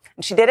community.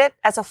 And she did it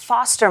as a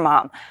foster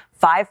mom.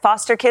 5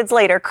 foster kids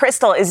later,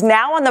 Crystal is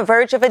now on the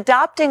verge of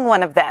adopting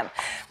one of them.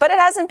 But it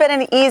hasn't been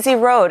an easy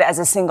road as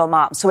a single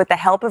mom. So with the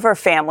help of her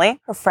family,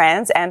 her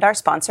friends, and our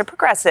sponsor,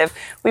 Progressive,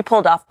 we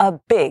pulled off a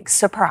big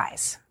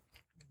surprise.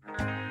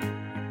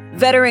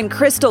 Veteran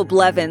Crystal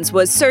Blevins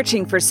was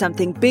searching for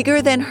something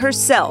bigger than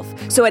herself.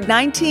 So at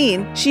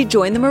 19, she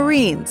joined the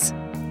Marines.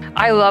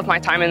 I love my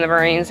time in the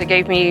Marines. It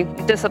gave me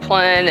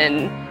discipline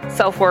and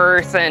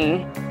self-worth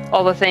and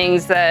all the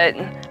things that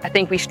I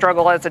think we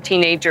struggle as a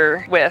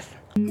teenager with.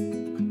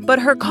 But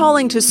her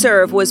calling to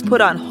serve was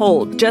put on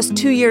hold just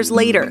 2 years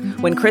later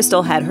when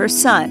Crystal had her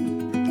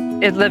son.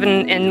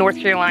 Living in North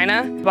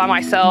Carolina by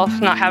myself,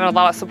 not having a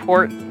lot of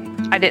support,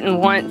 I didn't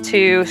want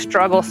to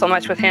struggle so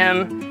much with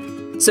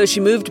him. So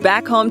she moved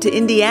back home to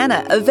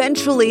Indiana,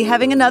 eventually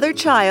having another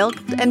child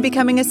and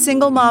becoming a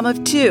single mom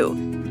of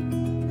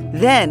 2.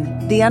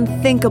 Then the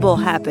unthinkable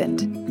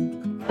happened.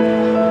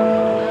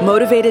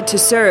 Motivated to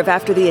serve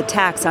after the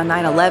attacks on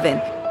 9/11,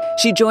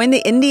 she joined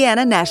the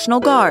Indiana National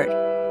Guard.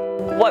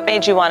 What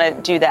made you want to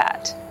do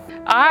that?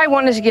 I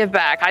wanted to give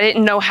back. I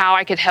didn't know how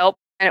I could help,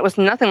 and it was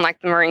nothing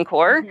like the Marine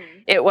Corps.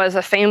 It was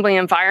a family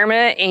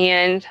environment,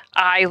 and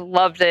I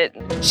loved it.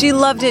 She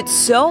loved it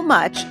so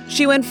much,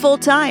 she went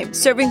full-time,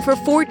 serving for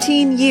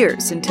 14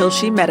 years until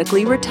she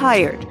medically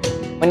retired.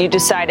 When you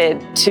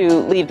decided to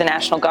leave the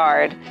National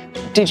Guard,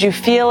 did you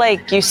feel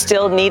like you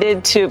still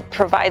needed to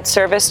provide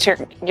service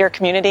to your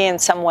community in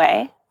some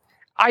way?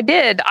 I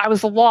did. I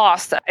was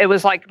lost. It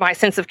was like my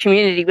sense of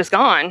community was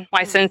gone.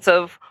 My sense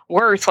of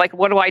worth, like,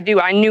 what do?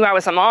 I knew I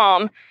was a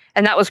mom,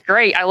 and that was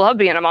great. I love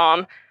being a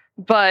mom,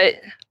 but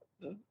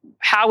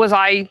how was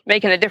I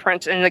making a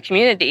difference in the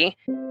community?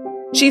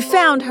 She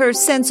found her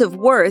sense of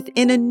worth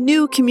in a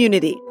new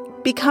community,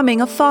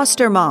 becoming a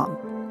foster mom.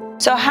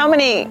 So how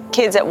many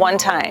kids at one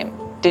time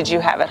did you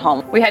have at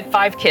home? We had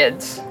 5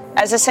 kids.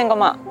 As a single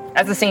mom?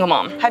 As a single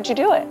mom. How'd you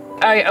do it?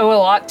 I owe a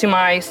lot to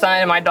my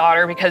son and my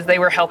daughter because they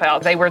were help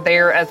out. They were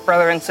there as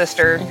brother and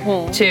sister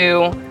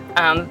to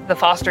the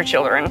foster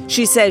children.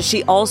 She says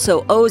she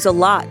also owes a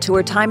lot to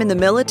her time in the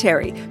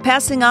military,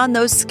 passing on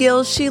those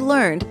skills she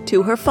learned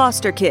to her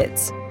foster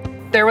kids.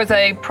 There was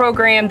a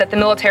program that the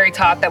military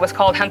taught that was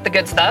called Hunt the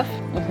Good Stuff,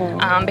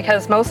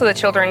 because most of the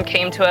children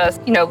came to us,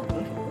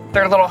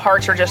 their little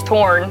hearts are just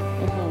torn.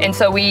 And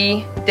so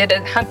we did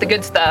a Hunt the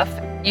Good Stuff.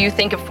 You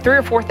think of 3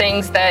 or 4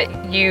 things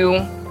that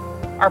you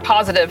are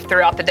positive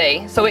throughout the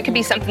day. So it could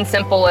be something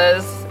simple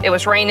as it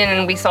was raining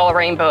and we saw a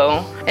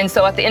rainbow. And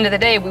so at the end of the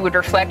day, we would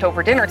reflect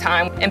over dinner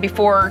time. And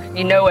before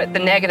you know it, the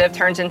negative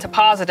turns into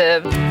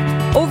positive.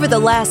 Over the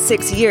last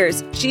 6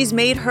 years, she's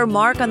made her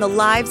mark on the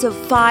lives of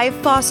 5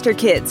 foster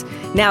kids,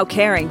 now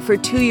caring for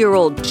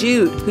 2-year-old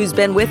Jude, who's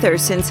been with her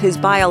since his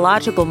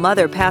biological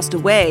mother passed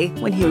away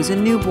when he was a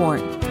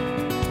newborn.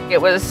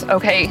 It was,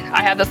 okay,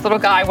 I have this little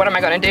guy, what am I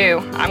going to do?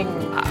 I'm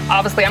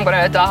going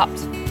to adopt.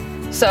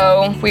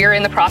 So we are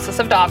in the process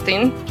of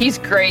adopting. He's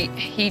great.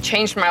 He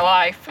changed my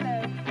life.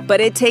 But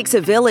it takes a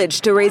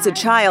village to raise a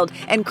child,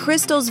 and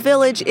Crystal's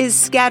village is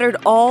scattered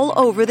all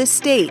over the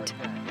state.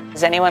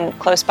 Is anyone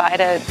close by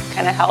to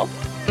kind of help?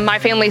 My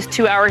family's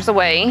 2 hours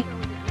away,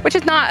 which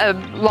is not a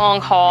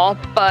long haul,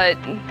 but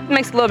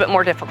makes it a little bit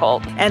more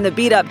difficult. And the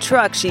beat-up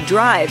truck she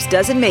drives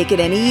doesn't make it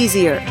any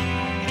easier.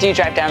 Do you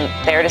drive down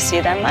there to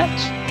see them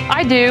much?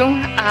 I do.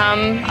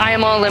 I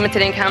am on a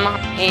limited income,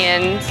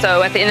 and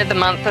so at the end of the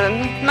month,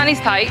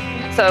 money's tight.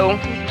 So,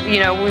 we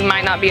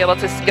might not be able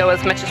to go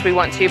as much as we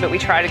want to, but we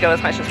try to go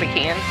as much as we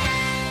can.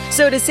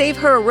 So to save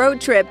her a road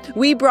trip,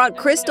 we brought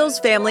Crystal's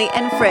family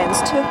and friends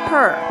to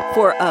her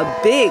for a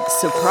big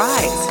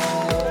surprise.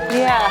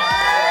 Yeah.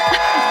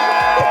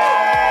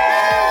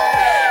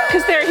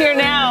 Because they're here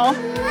now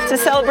to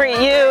celebrate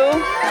you,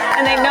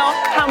 and they know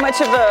how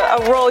much of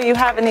a role you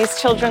have in these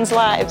children's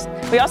lives.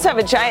 We also have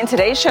a giant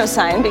Today Show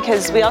sign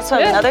because we also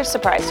have another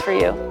surprise for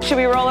you. Should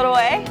we roll it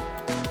away?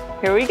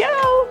 Here we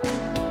go.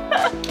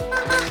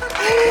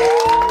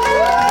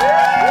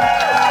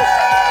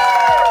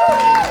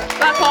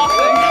 That's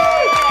awesome.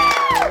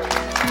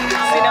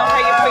 I know how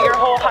you put your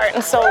whole heart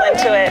and soul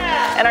into it.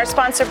 And our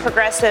sponsor,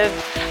 Progressive,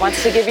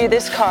 wants to give you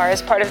this car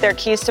as part of their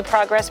Keys to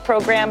Progress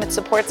program. It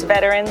supports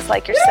veterans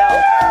like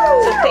yourself.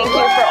 So thank you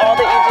for all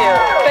that you do.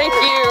 Thank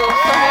you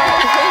so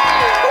much. Thank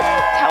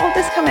you. How will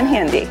this come in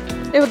handy?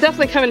 It would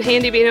definitely come in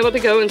handy being able to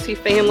go and see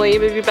family.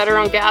 It would be better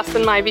on gas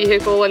than my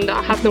vehicle and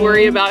not have to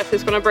worry about if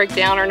it's going to break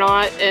down or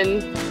not.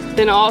 And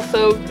then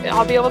also,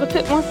 I'll be able to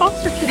put more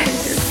foster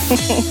kids in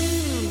here.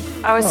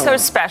 Oh, it's so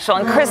special.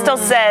 And Crystal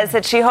says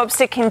that she hopes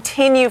to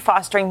continue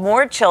fostering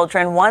more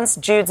children once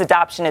Jude's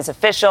adoption is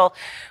official,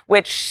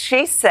 which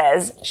she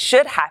says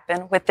should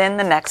happen within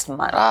the next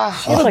month.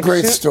 What a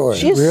great story.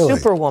 She's really.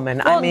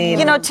 Superwoman. Well,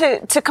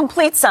 to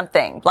complete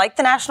something like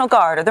the National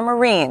Guard or the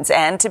Marines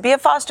and to be a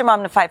foster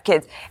mom to 5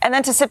 kids and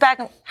then to sit back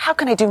and, how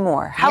can I do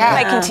more? How can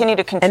I continue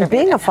to contribute? And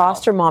being a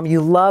foster mom, you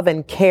love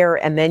and care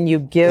and then you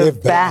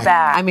give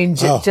back. I mean,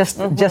 just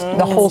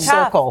the whole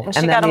circle.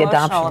 And then the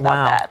adoption.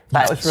 Wow.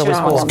 That was really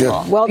cool.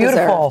 Well,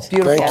 beautiful.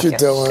 Thank you,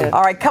 Dylan.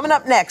 All right, coming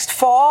up next,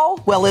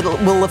 fall. Well, it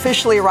will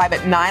officially arrive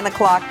at 9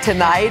 o'clock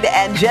tonight.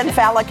 And Jen Jen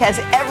Fallick has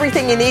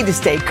everything you need to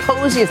stay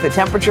cozy as the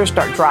temperatures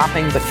start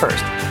dropping. But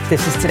first,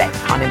 this is Today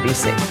on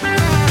NBC.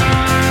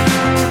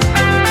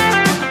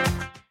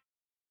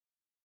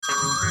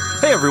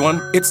 Hey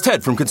everyone, it's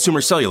Ted from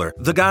Consumer Cellular,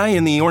 the guy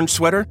in the orange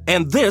sweater,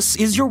 and this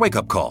is your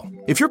wake-up call.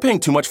 If you're paying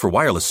too much for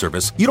wireless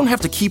service, you don't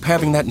have to keep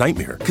having that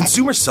nightmare.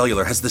 Consumer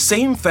Cellular has the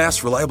same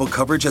fast, reliable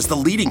coverage as the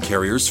leading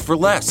carriers for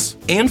less.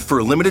 And for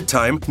a limited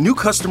time, new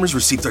customers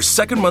receive their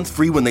second month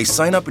free when they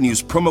sign up and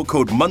use promo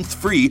code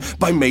MONTHFREE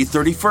by May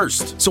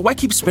 31st. So why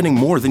keep spending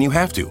more than you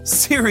have to?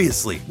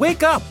 Seriously,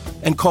 wake up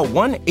and call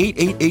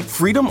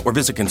 1-888-FREEDOM or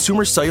visit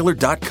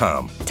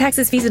consumercellular.com.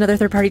 Taxes, fees, and other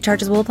third-party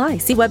charges will apply.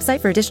 See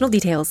website for additional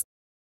details.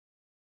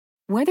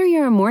 Whether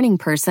you're a morning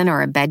person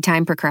or a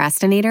bedtime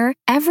procrastinator,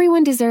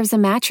 everyone deserves a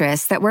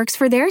mattress that works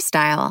for their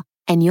style.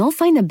 And you'll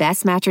find the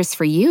best mattress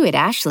for you at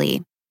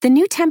Ashley. The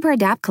new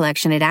Temper-Adapt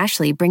collection at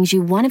Ashley brings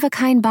you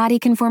one-of-a-kind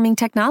body-conforming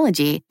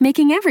technology,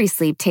 making every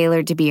sleep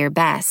tailored to be your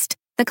best.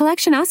 The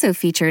collection also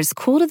features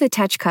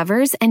cool-to-the-touch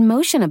covers and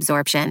motion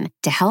absorption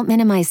to help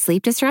minimize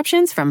sleep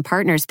disruptions from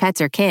partners,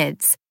 pets, or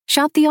kids.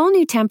 Shop the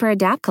all-new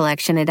Temper-Adapt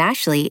collection at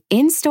Ashley,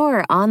 in-store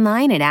or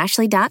online at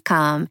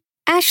ashley.com.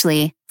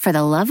 Ashley, for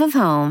the love of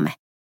home.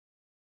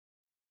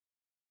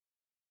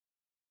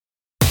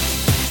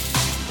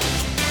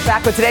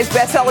 Back with today's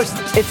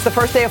bestsellers. It's the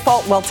first day of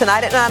fall. Well,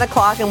 tonight at 9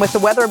 o'clock, and with the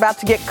weather about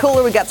to get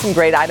cooler, we got some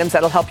great items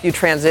that'll help you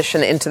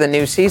transition into the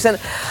new season.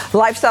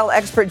 Lifestyle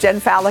expert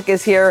Jen Fallick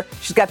is here.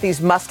 She's got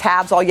these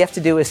must-haves. All you have to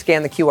do is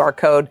scan the QR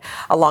code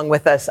along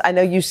with us. I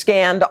know you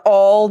scanned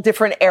all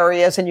different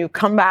areas, and you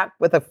come back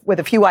with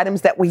a few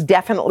items that we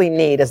definitely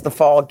need as the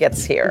fall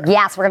gets here.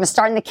 Yes, we're going to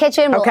start in the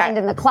kitchen. We'll end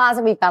in the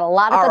closet. We've got a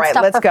lot of good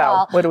stuff let's for go.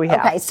 fall. What do we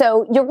have? Okay,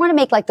 so you want to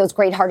make like those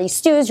great hearty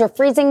stews. You're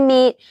freezing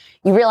meat.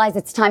 You realize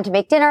it's time to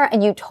make dinner,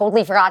 and you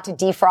totally forgot to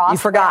defrost. You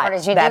forgot.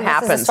 That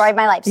happens. This is the story of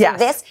my life. Yes.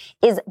 So this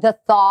is the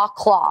thaw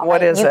claw.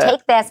 What is you it? You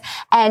take this,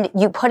 and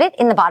you put it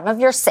in the bottom of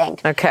your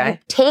sink. Okay. You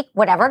take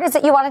whatever it is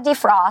that you want to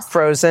defrost.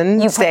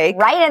 Frozen steak.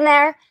 Put it right in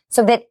there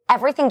so that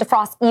everything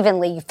defrosts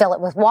evenly. You fill it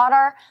with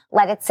water,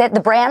 let it sit. The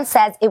brand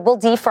says it will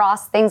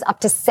defrost things up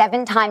to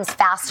 7 times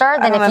faster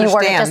than if you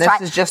were to just try.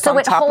 This is just so on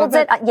it top holds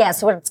of it? Yeah,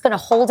 so it's going to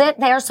hold it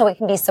there so it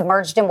can be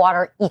submerged in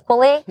water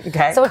equally.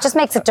 Okay. So it just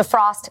makes it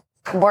defrost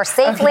more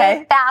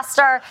safely,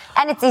 faster,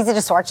 and it's easy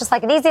to store. It's just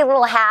like an easy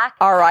little hack.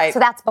 All right. So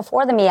that's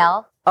before the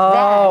meal.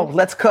 Oh, Then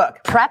let's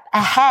cook. Prep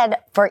ahead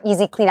for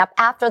easy cleanup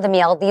after the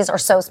meal. These are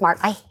so smart.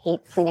 I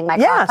hate cleaning my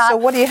crock pot. So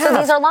what do you have? So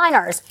these are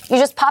liners. You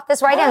just pop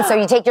this right in. So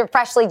you take your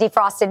freshly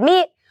defrosted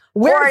meat.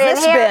 Where's pour it in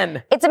this here.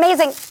 been? It's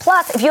amazing.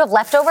 Plus, if you have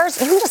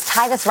leftovers, you can just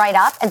tie this right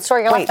up and store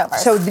your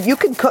leftovers. So you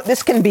can cook.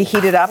 This can be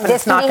heated up, and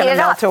This it's not can be going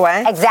to heated melt up.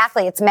 away.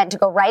 Exactly. It's meant to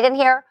go right in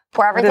here.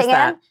 Pour everything in,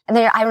 that? and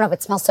then I don't know.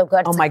 It smells so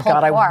good. Oh It's my like pulled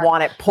God, I pork.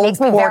 want it. Pulled Makes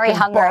me pork very and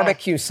hungry.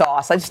 barbecue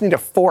sauce. I just need a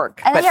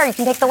fork. And then here, you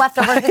can take the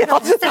leftovers. I'll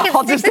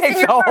just take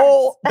the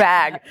whole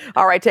bag.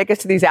 All right, take us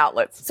to these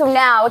outlets. So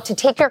now, to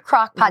take your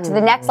crock pot to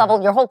the next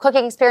level, your whole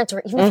cooking experience,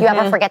 or even if you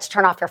ever forget to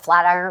turn off your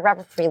flat iron or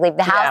whatever before you leave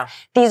the house,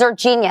 these are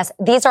genius.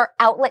 These are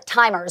outlet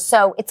timers.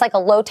 So it's like a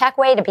low-tech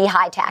way to be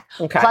high-tech.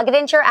 Okay. Plug it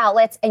into your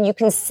outlets, and you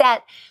can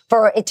set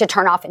for it to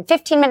turn off in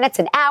 15 minutes,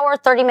 an hour,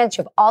 30 minutes.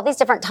 You have all these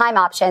different time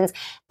options,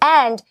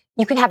 and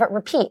you can have it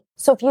repeat.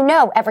 So if you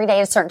know every day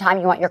at a certain time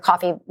you want your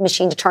coffee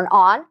machine to turn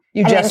on,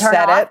 You and just then turn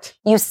set off, it.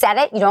 You set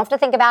it. You don't have to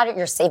think about it.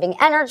 You're saving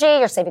energy.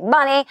 You're saving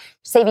money. You're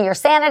saving your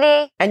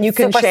sanity. And you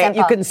can Super change.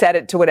 You simple. can set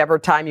it to whatever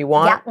time you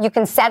want. Yeah, you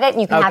can set it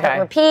and you can have Okay. it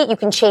repeat. You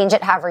can change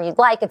it however you'd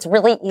like. It's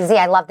really easy.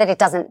 I love that it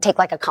doesn't take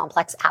like a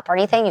complex app or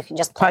anything. You can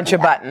just Punch a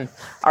button.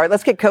 All right,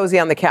 let's get cozy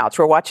on the couch.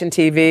 We're watching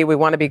TV. We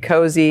want to be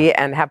cozy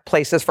and have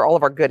places for all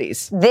of our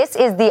goodies. This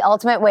is the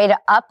ultimate way to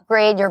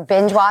upgrade your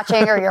binge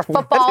watching or your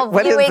football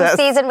What is viewing this?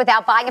 season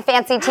without buying a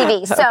fancy TV.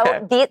 So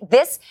Okay.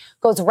 this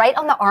goes right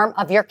on the arm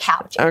of your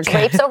couch. It Okay.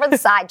 drapes over the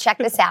side. Check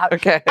this out.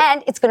 Okay.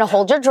 And it's going to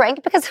hold your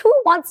drink because who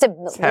wants to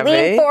heavy.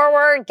 lean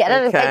forward, get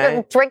Okay.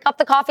 your drink off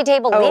the coffee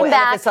table, Oh, lean and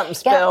back. if something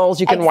spills,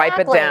 you can wipe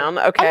it down.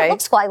 And Okay. it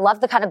looks cool. I love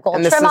the kind of gold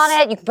And this trim on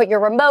is it. You can put your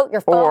remote, your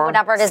phone, for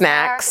whatever it is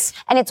snacks.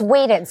 there. And it's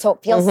weighted, so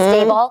it feels Mhm.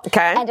 stable.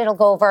 Okay. And it'll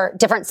go over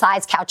different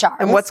size couch arms.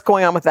 And what's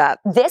going on with that?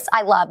 This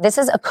I love. This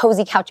is a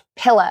cozy couch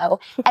pillow.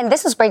 And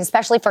this is great,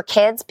 especially for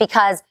kids,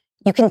 because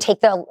you can take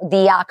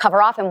the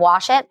cover off and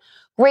wash it.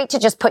 Great to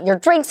just put your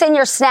drinks in,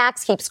 your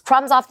snacks, keeps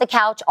crumbs off the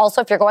couch. Also,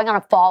 if you're going on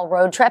a fall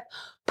road trip,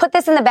 put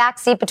this in the back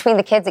seat between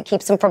the kids. It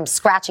keeps them from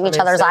scratching each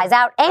other's eyes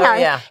out.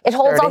 And it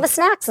holds all Sturdy. the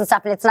snacks and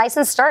stuff, and it's nice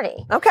and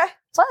sturdy. Okay.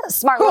 So it's a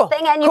smart little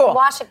thing, and you can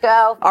wash it,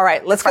 go. All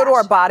right, let's go to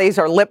our bodies.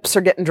 Our lips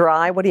are getting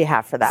dry. What do you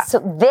have for that? So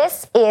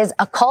this is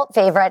a cult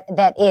favorite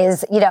that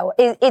is,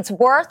 it's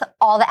worth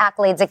all the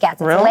accolades it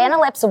gets. It's Really? Atlanta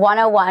Lips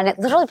 101. It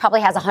literally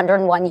probably has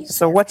 101 uses.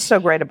 So what's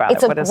so great about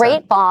It's it? a What is great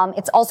it? balm.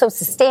 It's also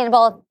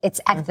sustainable. It's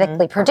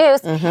ethically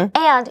produced.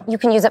 And you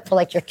can use it for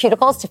like your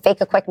cuticles to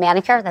fake a quick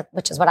manicure,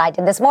 which is what I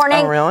did this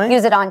morning. Oh, really?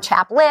 Use it on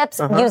chapped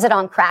lips. Use it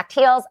on cracked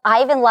heels.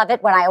 I even love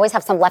it when I always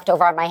have some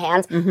leftover on my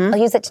hands. I'll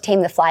use it to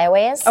tame the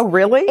flyaways. Oh,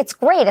 really? It's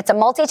great. It's a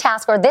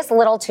multitasker. This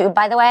little tube,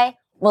 by the way,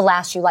 will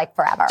last you like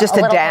forever. Just a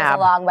little dab. goes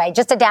a long way.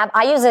 Just a dab.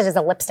 I use it as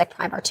a lipstick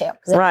primer too.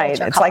 Right.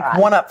 It's like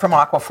one up from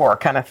Aquaphor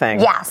kind of thing.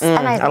 Yes.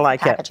 And I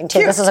like packaging too.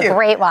 This is a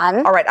great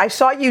one. All right. I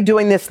saw you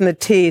doing this in the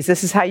tees.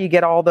 This is how you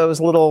get all those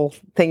little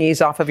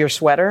thingies off of your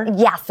sweater?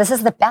 Yes. This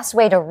is the best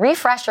way to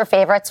refresh your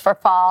favorites for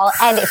fall.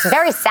 And it's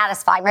very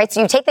satisfying, right?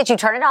 So you take that, you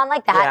turn it on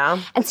like that.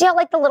 And see how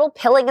like the little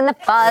pilling and the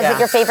fuzz that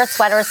your favorite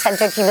sweaters tend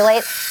to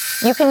accumulate?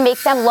 You can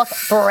make them look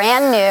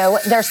brand new.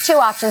 There's two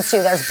options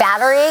too. There's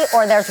battery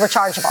or there's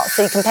rechargeable.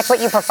 So you can pick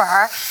what you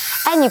prefer.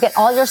 And you get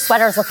all your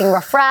sweaters looking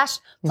refreshed.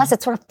 Plus,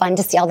 it's sort of fun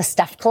to see all the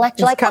stuff collect.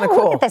 You're like, kind of cool.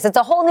 cool. Look at this. It's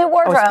a whole new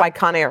wardrobe. Oh, it's by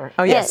Conair.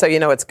 Oh, yeah. So you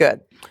know it's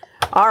good.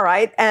 All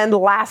right. And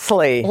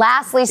lastly,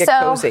 get so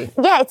cozy.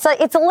 Yeah, it's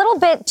a little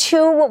bit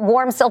too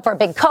warm still for a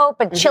big coat,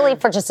 but chilly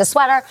for just a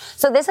sweater.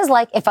 So this is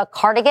like if a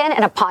cardigan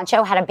and a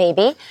poncho had a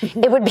baby,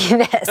 it would be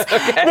this.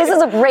 This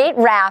is a great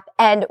wrap.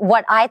 And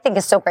what I think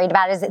is so great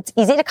about it is it's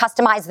easy to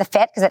customize the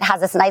fit because it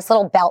has this nice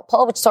little belt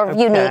pull, which is sort of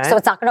unique. So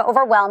it's not going to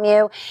overwhelm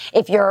you.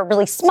 If you're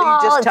really small.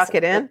 So you just tuck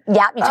it in?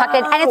 Yeah, you tuck it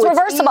in. And it's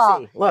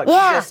reversible. Easy. Look,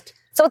 just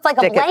so it's like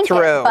a blanket,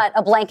 through. but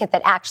a blanket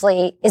that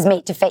actually is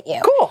made to fit you.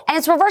 Cool. And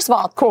it's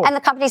reversible. Cool. And the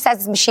company says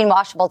it's machine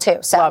washable too.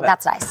 So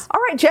that's nice. All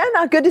right,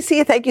 Jen, good to see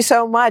you. Thank you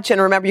so much. And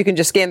remember, you can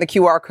just scan the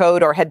QR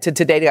code or head to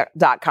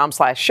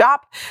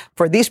today.com/shop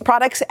for these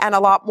products and a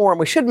lot more. And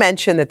we should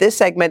mention that this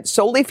segment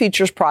solely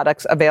features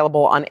products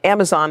available on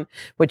Amazon,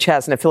 which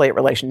has an affiliate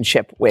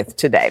relationship with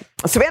Today.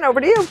 Savannah,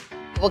 over to you.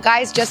 Well,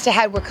 guys, just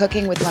ahead, we're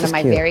cooking with one of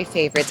my very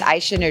favorites,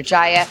 Aisha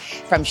Nurjaya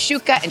from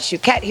Shuka and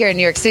Shuket here in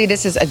New York City.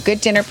 This is a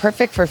good dinner,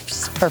 perfect for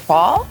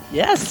fall.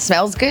 Yes. It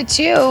smells good,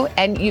 too.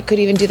 And you could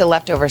even do the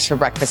leftovers for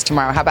breakfast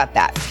tomorrow. How about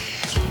that?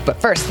 But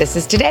first, this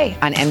is Today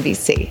on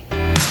NBC.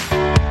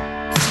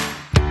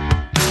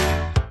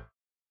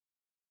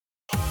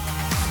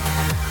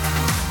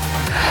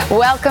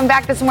 Welcome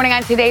back this morning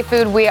on Today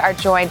Food. We are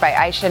joined by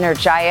Aisha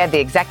Nurjaya, the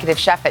executive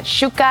chef at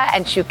Shuka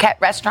and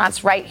Shuket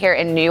restaurants right here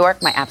in New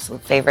York, my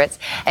absolute favorites.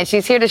 And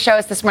she's here to show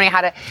us this morning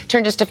how to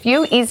turn just a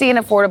few easy and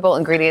affordable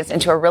ingredients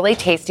into a really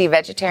tasty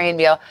vegetarian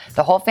meal.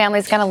 The whole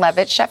family's going to love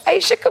it. Chef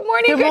Aisha, good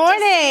morning. Good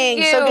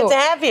morning. So good to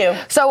have you.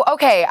 So,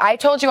 okay, I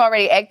told you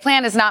already,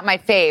 eggplant is not my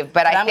fave,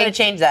 but I'm going to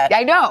change that.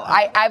 I know.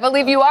 I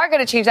believe you are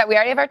going to change that. We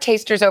already have our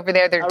tasters over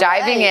there. They're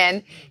diving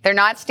in. They're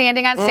not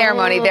standing on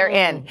ceremony. They're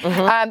in.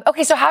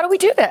 Okay, so how do we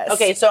do this?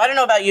 Okay, so I don't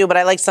know about you, but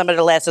I like summer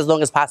to last as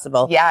long as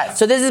possible. Yes.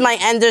 So this is my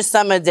end of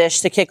summer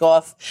dish to kick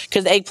off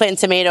because the eggplant and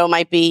tomato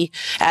might be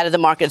out of the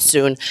market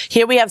soon.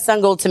 Here we have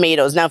sun gold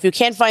tomatoes. Now, if you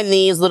can't find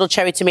these, little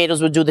cherry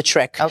tomatoes would do the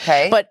trick.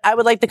 Okay. But I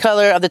would like the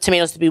color of the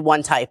tomatoes to be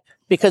one type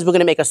because we're going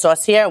to make a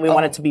sauce here and we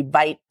want it to be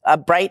bright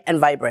and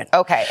vibrant.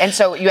 Okay, and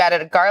so you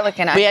added garlic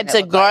and onion. We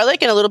added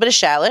garlic and a little bit of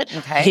shallot.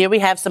 Okay. Here we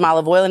have some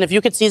olive oil, and if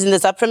you could season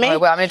this up for me. Oh,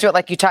 well, I'm going to do it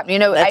like you taught me. You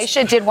know,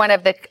 Aisha did one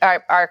of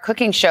our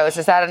cooking shows.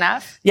 Is that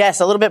enough?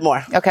 Yes, a little bit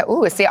more. Okay.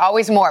 Ooh, see,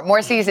 always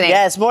more seasoning.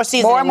 Yes, more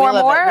seasoning. More.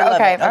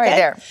 Okay. It. All right,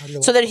 there.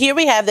 So then here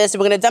we have this,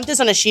 and we're going to dump this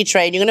on a sheet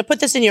tray, and you're going to put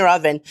this in your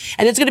oven,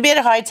 and it's going to be at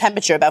a high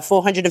temperature, about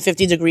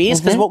 450 degrees,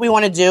 because what we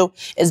want to do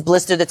is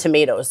blister the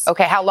tomatoes.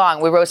 Okay, how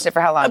long? We roast it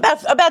for how long?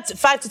 About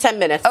 5 to 10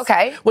 minutes.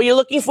 Okay. What you're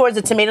looking for is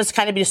the tomatoes to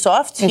kind of be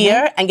soft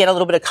here and get a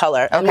little bit of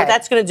color. And what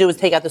that's going to do is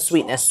take out the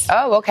sweetness.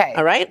 Oh, okay.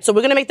 All right. So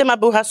we're going to make the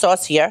mabuha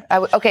sauce here.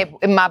 Okay,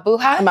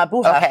 mabuha?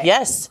 Mabuha, okay.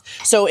 Yes.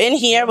 So in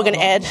here, we're going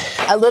to add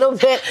a little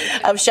bit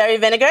of sherry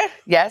vinegar.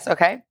 Yes,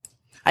 okay.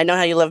 I know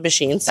how you love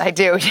machines. I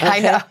do. Okay. I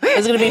know.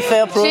 It's going to be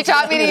fail-proof. She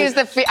taught me to use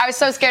I was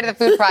so scared of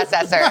the food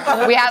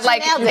processor. We had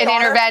like an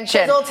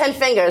intervention. It's all 10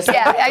 fingers.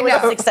 Yeah, I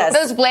know. Success.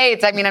 Those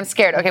blades, I mean, I'm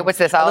scared. Okay, what's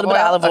this? A little bit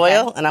of olive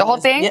oil. Okay. And the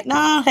whole thing? Yeah,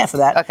 no, half of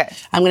that. Okay.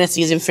 I'm going to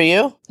season for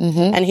you.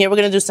 And here we're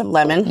going to do some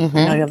lemon.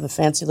 I know you have the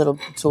fancy little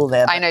tool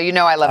there. I know. You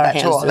know I love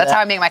that tool. That's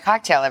how I make my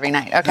cocktail every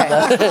night. Okay.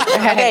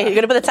 Okay, you're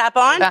going to put the top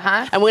on.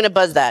 And we're going to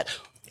buzz that.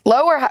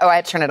 Low or high? Oh, I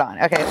had to turn it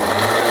on. Okay.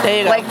 There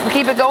you go. Like,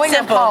 keep it going.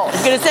 Simple.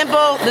 It's good.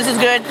 Simple. This is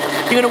good.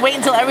 You're going to wait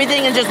until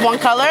everything is just one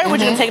color,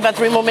 which is going to take about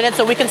 3 more minutes.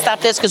 So we can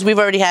stop this because we've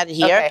already had it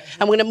here. Okay.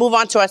 And we're going to move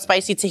on to our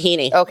spicy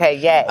tahini. Okay,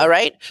 yay. All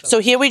right. So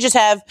here we just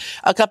have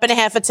a cup and a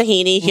half of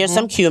tahini. Here's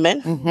some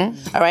cumin.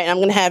 All right. And I'm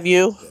going to have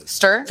you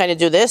stir. Kind of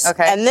do this.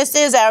 Okay. And this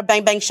is our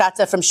bang bang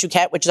shata from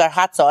Shuket, which is our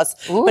hot sauce.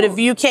 Ooh. But if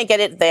you can't get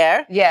it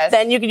there,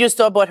 then you can use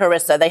store-bought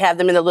harissa. They have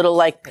them in the little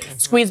like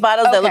squeeze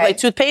bottles that look like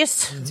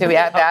toothpaste. So we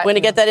add that. We're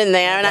going to get that in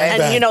there.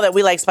 And you know that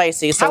we like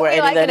spicy, so we're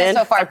adding that in.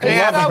 So far?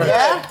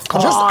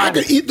 I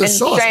could eat the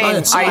sauce by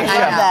itself. I love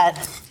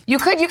that. You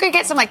could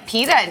get some like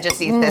pita and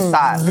just eat this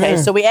sauce. Okay,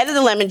 so we added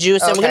the lemon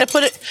juice, and we're going to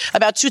put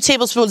about 2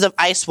 tablespoons of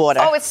ice water.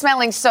 Oh, it's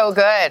smelling so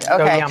good.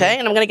 Okay. Okay,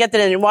 and I'm going to get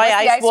that in. Why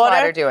What's ice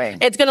water? Doing?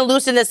 It's going to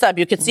loosen this up.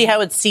 You can see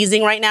how it's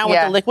seizing right now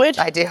with the liquid.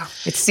 I do.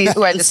 It's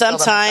seizing. And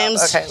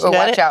sometimes, okay, well,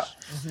 watch out.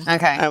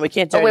 Okay. All right, we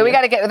can't do Oh, it wait, we here.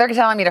 got to get, they're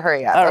telling me to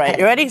hurry up. All right, Okay.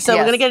 you ready? So we're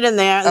Yes. going to get it in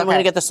there, and then we're going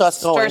Okay. to get the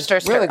sauce going. Stir.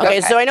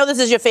 Okay, so I know this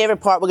is your favorite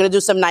part. We're going to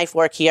do some knife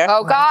work here.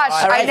 Oh, gosh,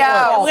 All right,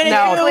 I know. we're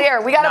gonna do-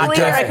 Clear. We got to believe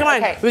All right, it. come on.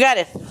 Okay. We got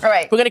it. All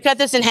right. We're going to cut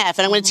this in half,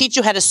 and I'm going to teach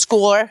you how to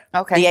score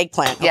the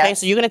eggplant. Okay, Yes.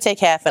 so you're going to take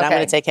half, and I'm Okay.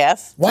 going to take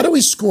half. Why do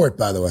we score it,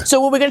 by the way? So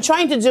what we're going to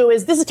try to do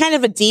is, this is kind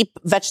of a deep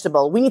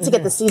vegetable. We need to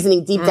get the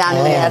seasoning deep down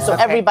in there, so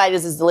every bite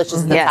is as delicious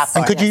as the top part.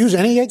 And could you use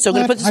any eggplant? So we're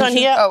going to put this on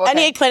here. Oh, okay.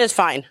 Any eggplant is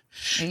fine.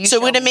 So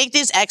we're going to make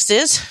these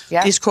X's,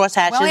 these cross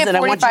hatches, We only have and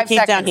I want you to 45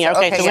 keep down here. seconds.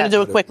 Okay, Okay, so we're going to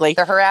do it quickly.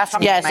 They're harassing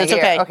me Yes, in my it's ear.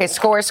 okay. Okay,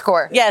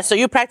 score. Yeah, so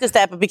you practice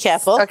that, but be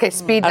careful. Okay,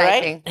 speed All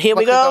knifing. right, here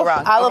we What could go. go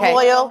wrong? Olive Okay.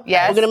 oil.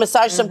 Yes. We're going to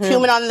massage some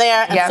cumin on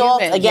there and Yeah. salt.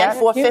 Cumin. Again, Yeah.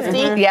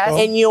 450 Yes.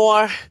 in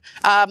your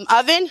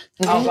oven.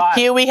 Oh, God.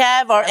 Here we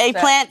have our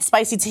eggplant,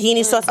 spicy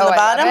tahini sauce on the I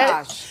bottom.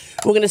 love it.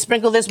 We're going to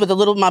sprinkle this with a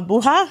little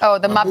mabuha. Oh,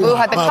 the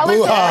mabuha. The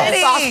color's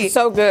pretty.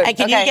 So good. And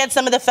can you get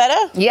some of the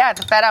feta? Yeah,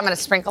 the feta I'm going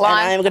to sprinkle on.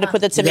 And I'm going to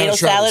put the tomato gotta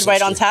try salad this,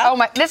 right on top. Oh,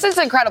 my. This is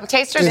incredible.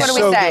 Tasters, It's what do we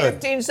so say? good.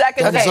 15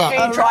 seconds. Thumbs up.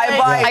 Jane, try a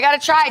bite. I got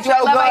to try. Do I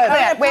So love my good.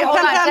 plant? Wait, hold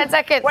on. Come. 10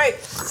 seconds.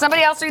 Wait.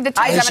 Somebody else read the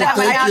text. Aisha, I'm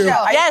going to have thank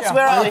you. my Yes,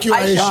 we're on. Thank you,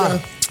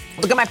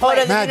 Aisha. Look at my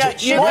plate.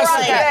 Magic. You More guys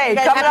on have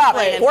today. it. Coming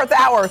up. Fourth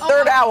hour,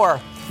 third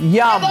hour.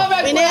 Yum.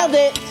 We nailed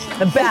it.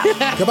 The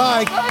best.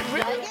 Goodbye.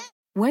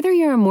 Whether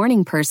you're a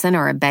morning person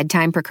or a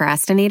bedtime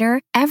procrastinator,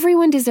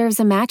 everyone deserves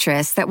a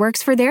mattress that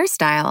works for their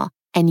style.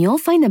 And you'll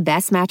find the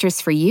best mattress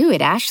for you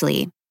at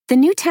Ashley. The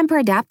new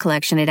Temper-Adapt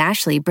collection at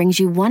Ashley brings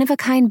you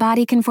one-of-a-kind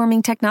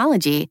body-conforming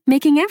technology,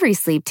 making every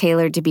sleep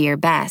tailored to be your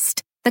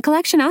best. The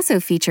collection also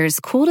features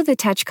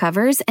cool-to-the-touch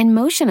covers and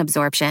motion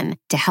absorption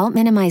to help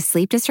minimize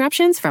sleep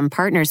disruptions from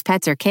partners,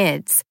 pets, or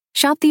kids.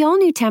 Shop the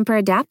all-new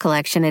Temper-Adapt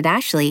collection at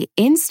Ashley,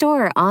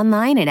 in-store or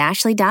online at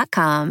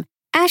ashley.com.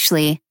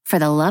 Ashley, for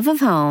the love of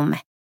home.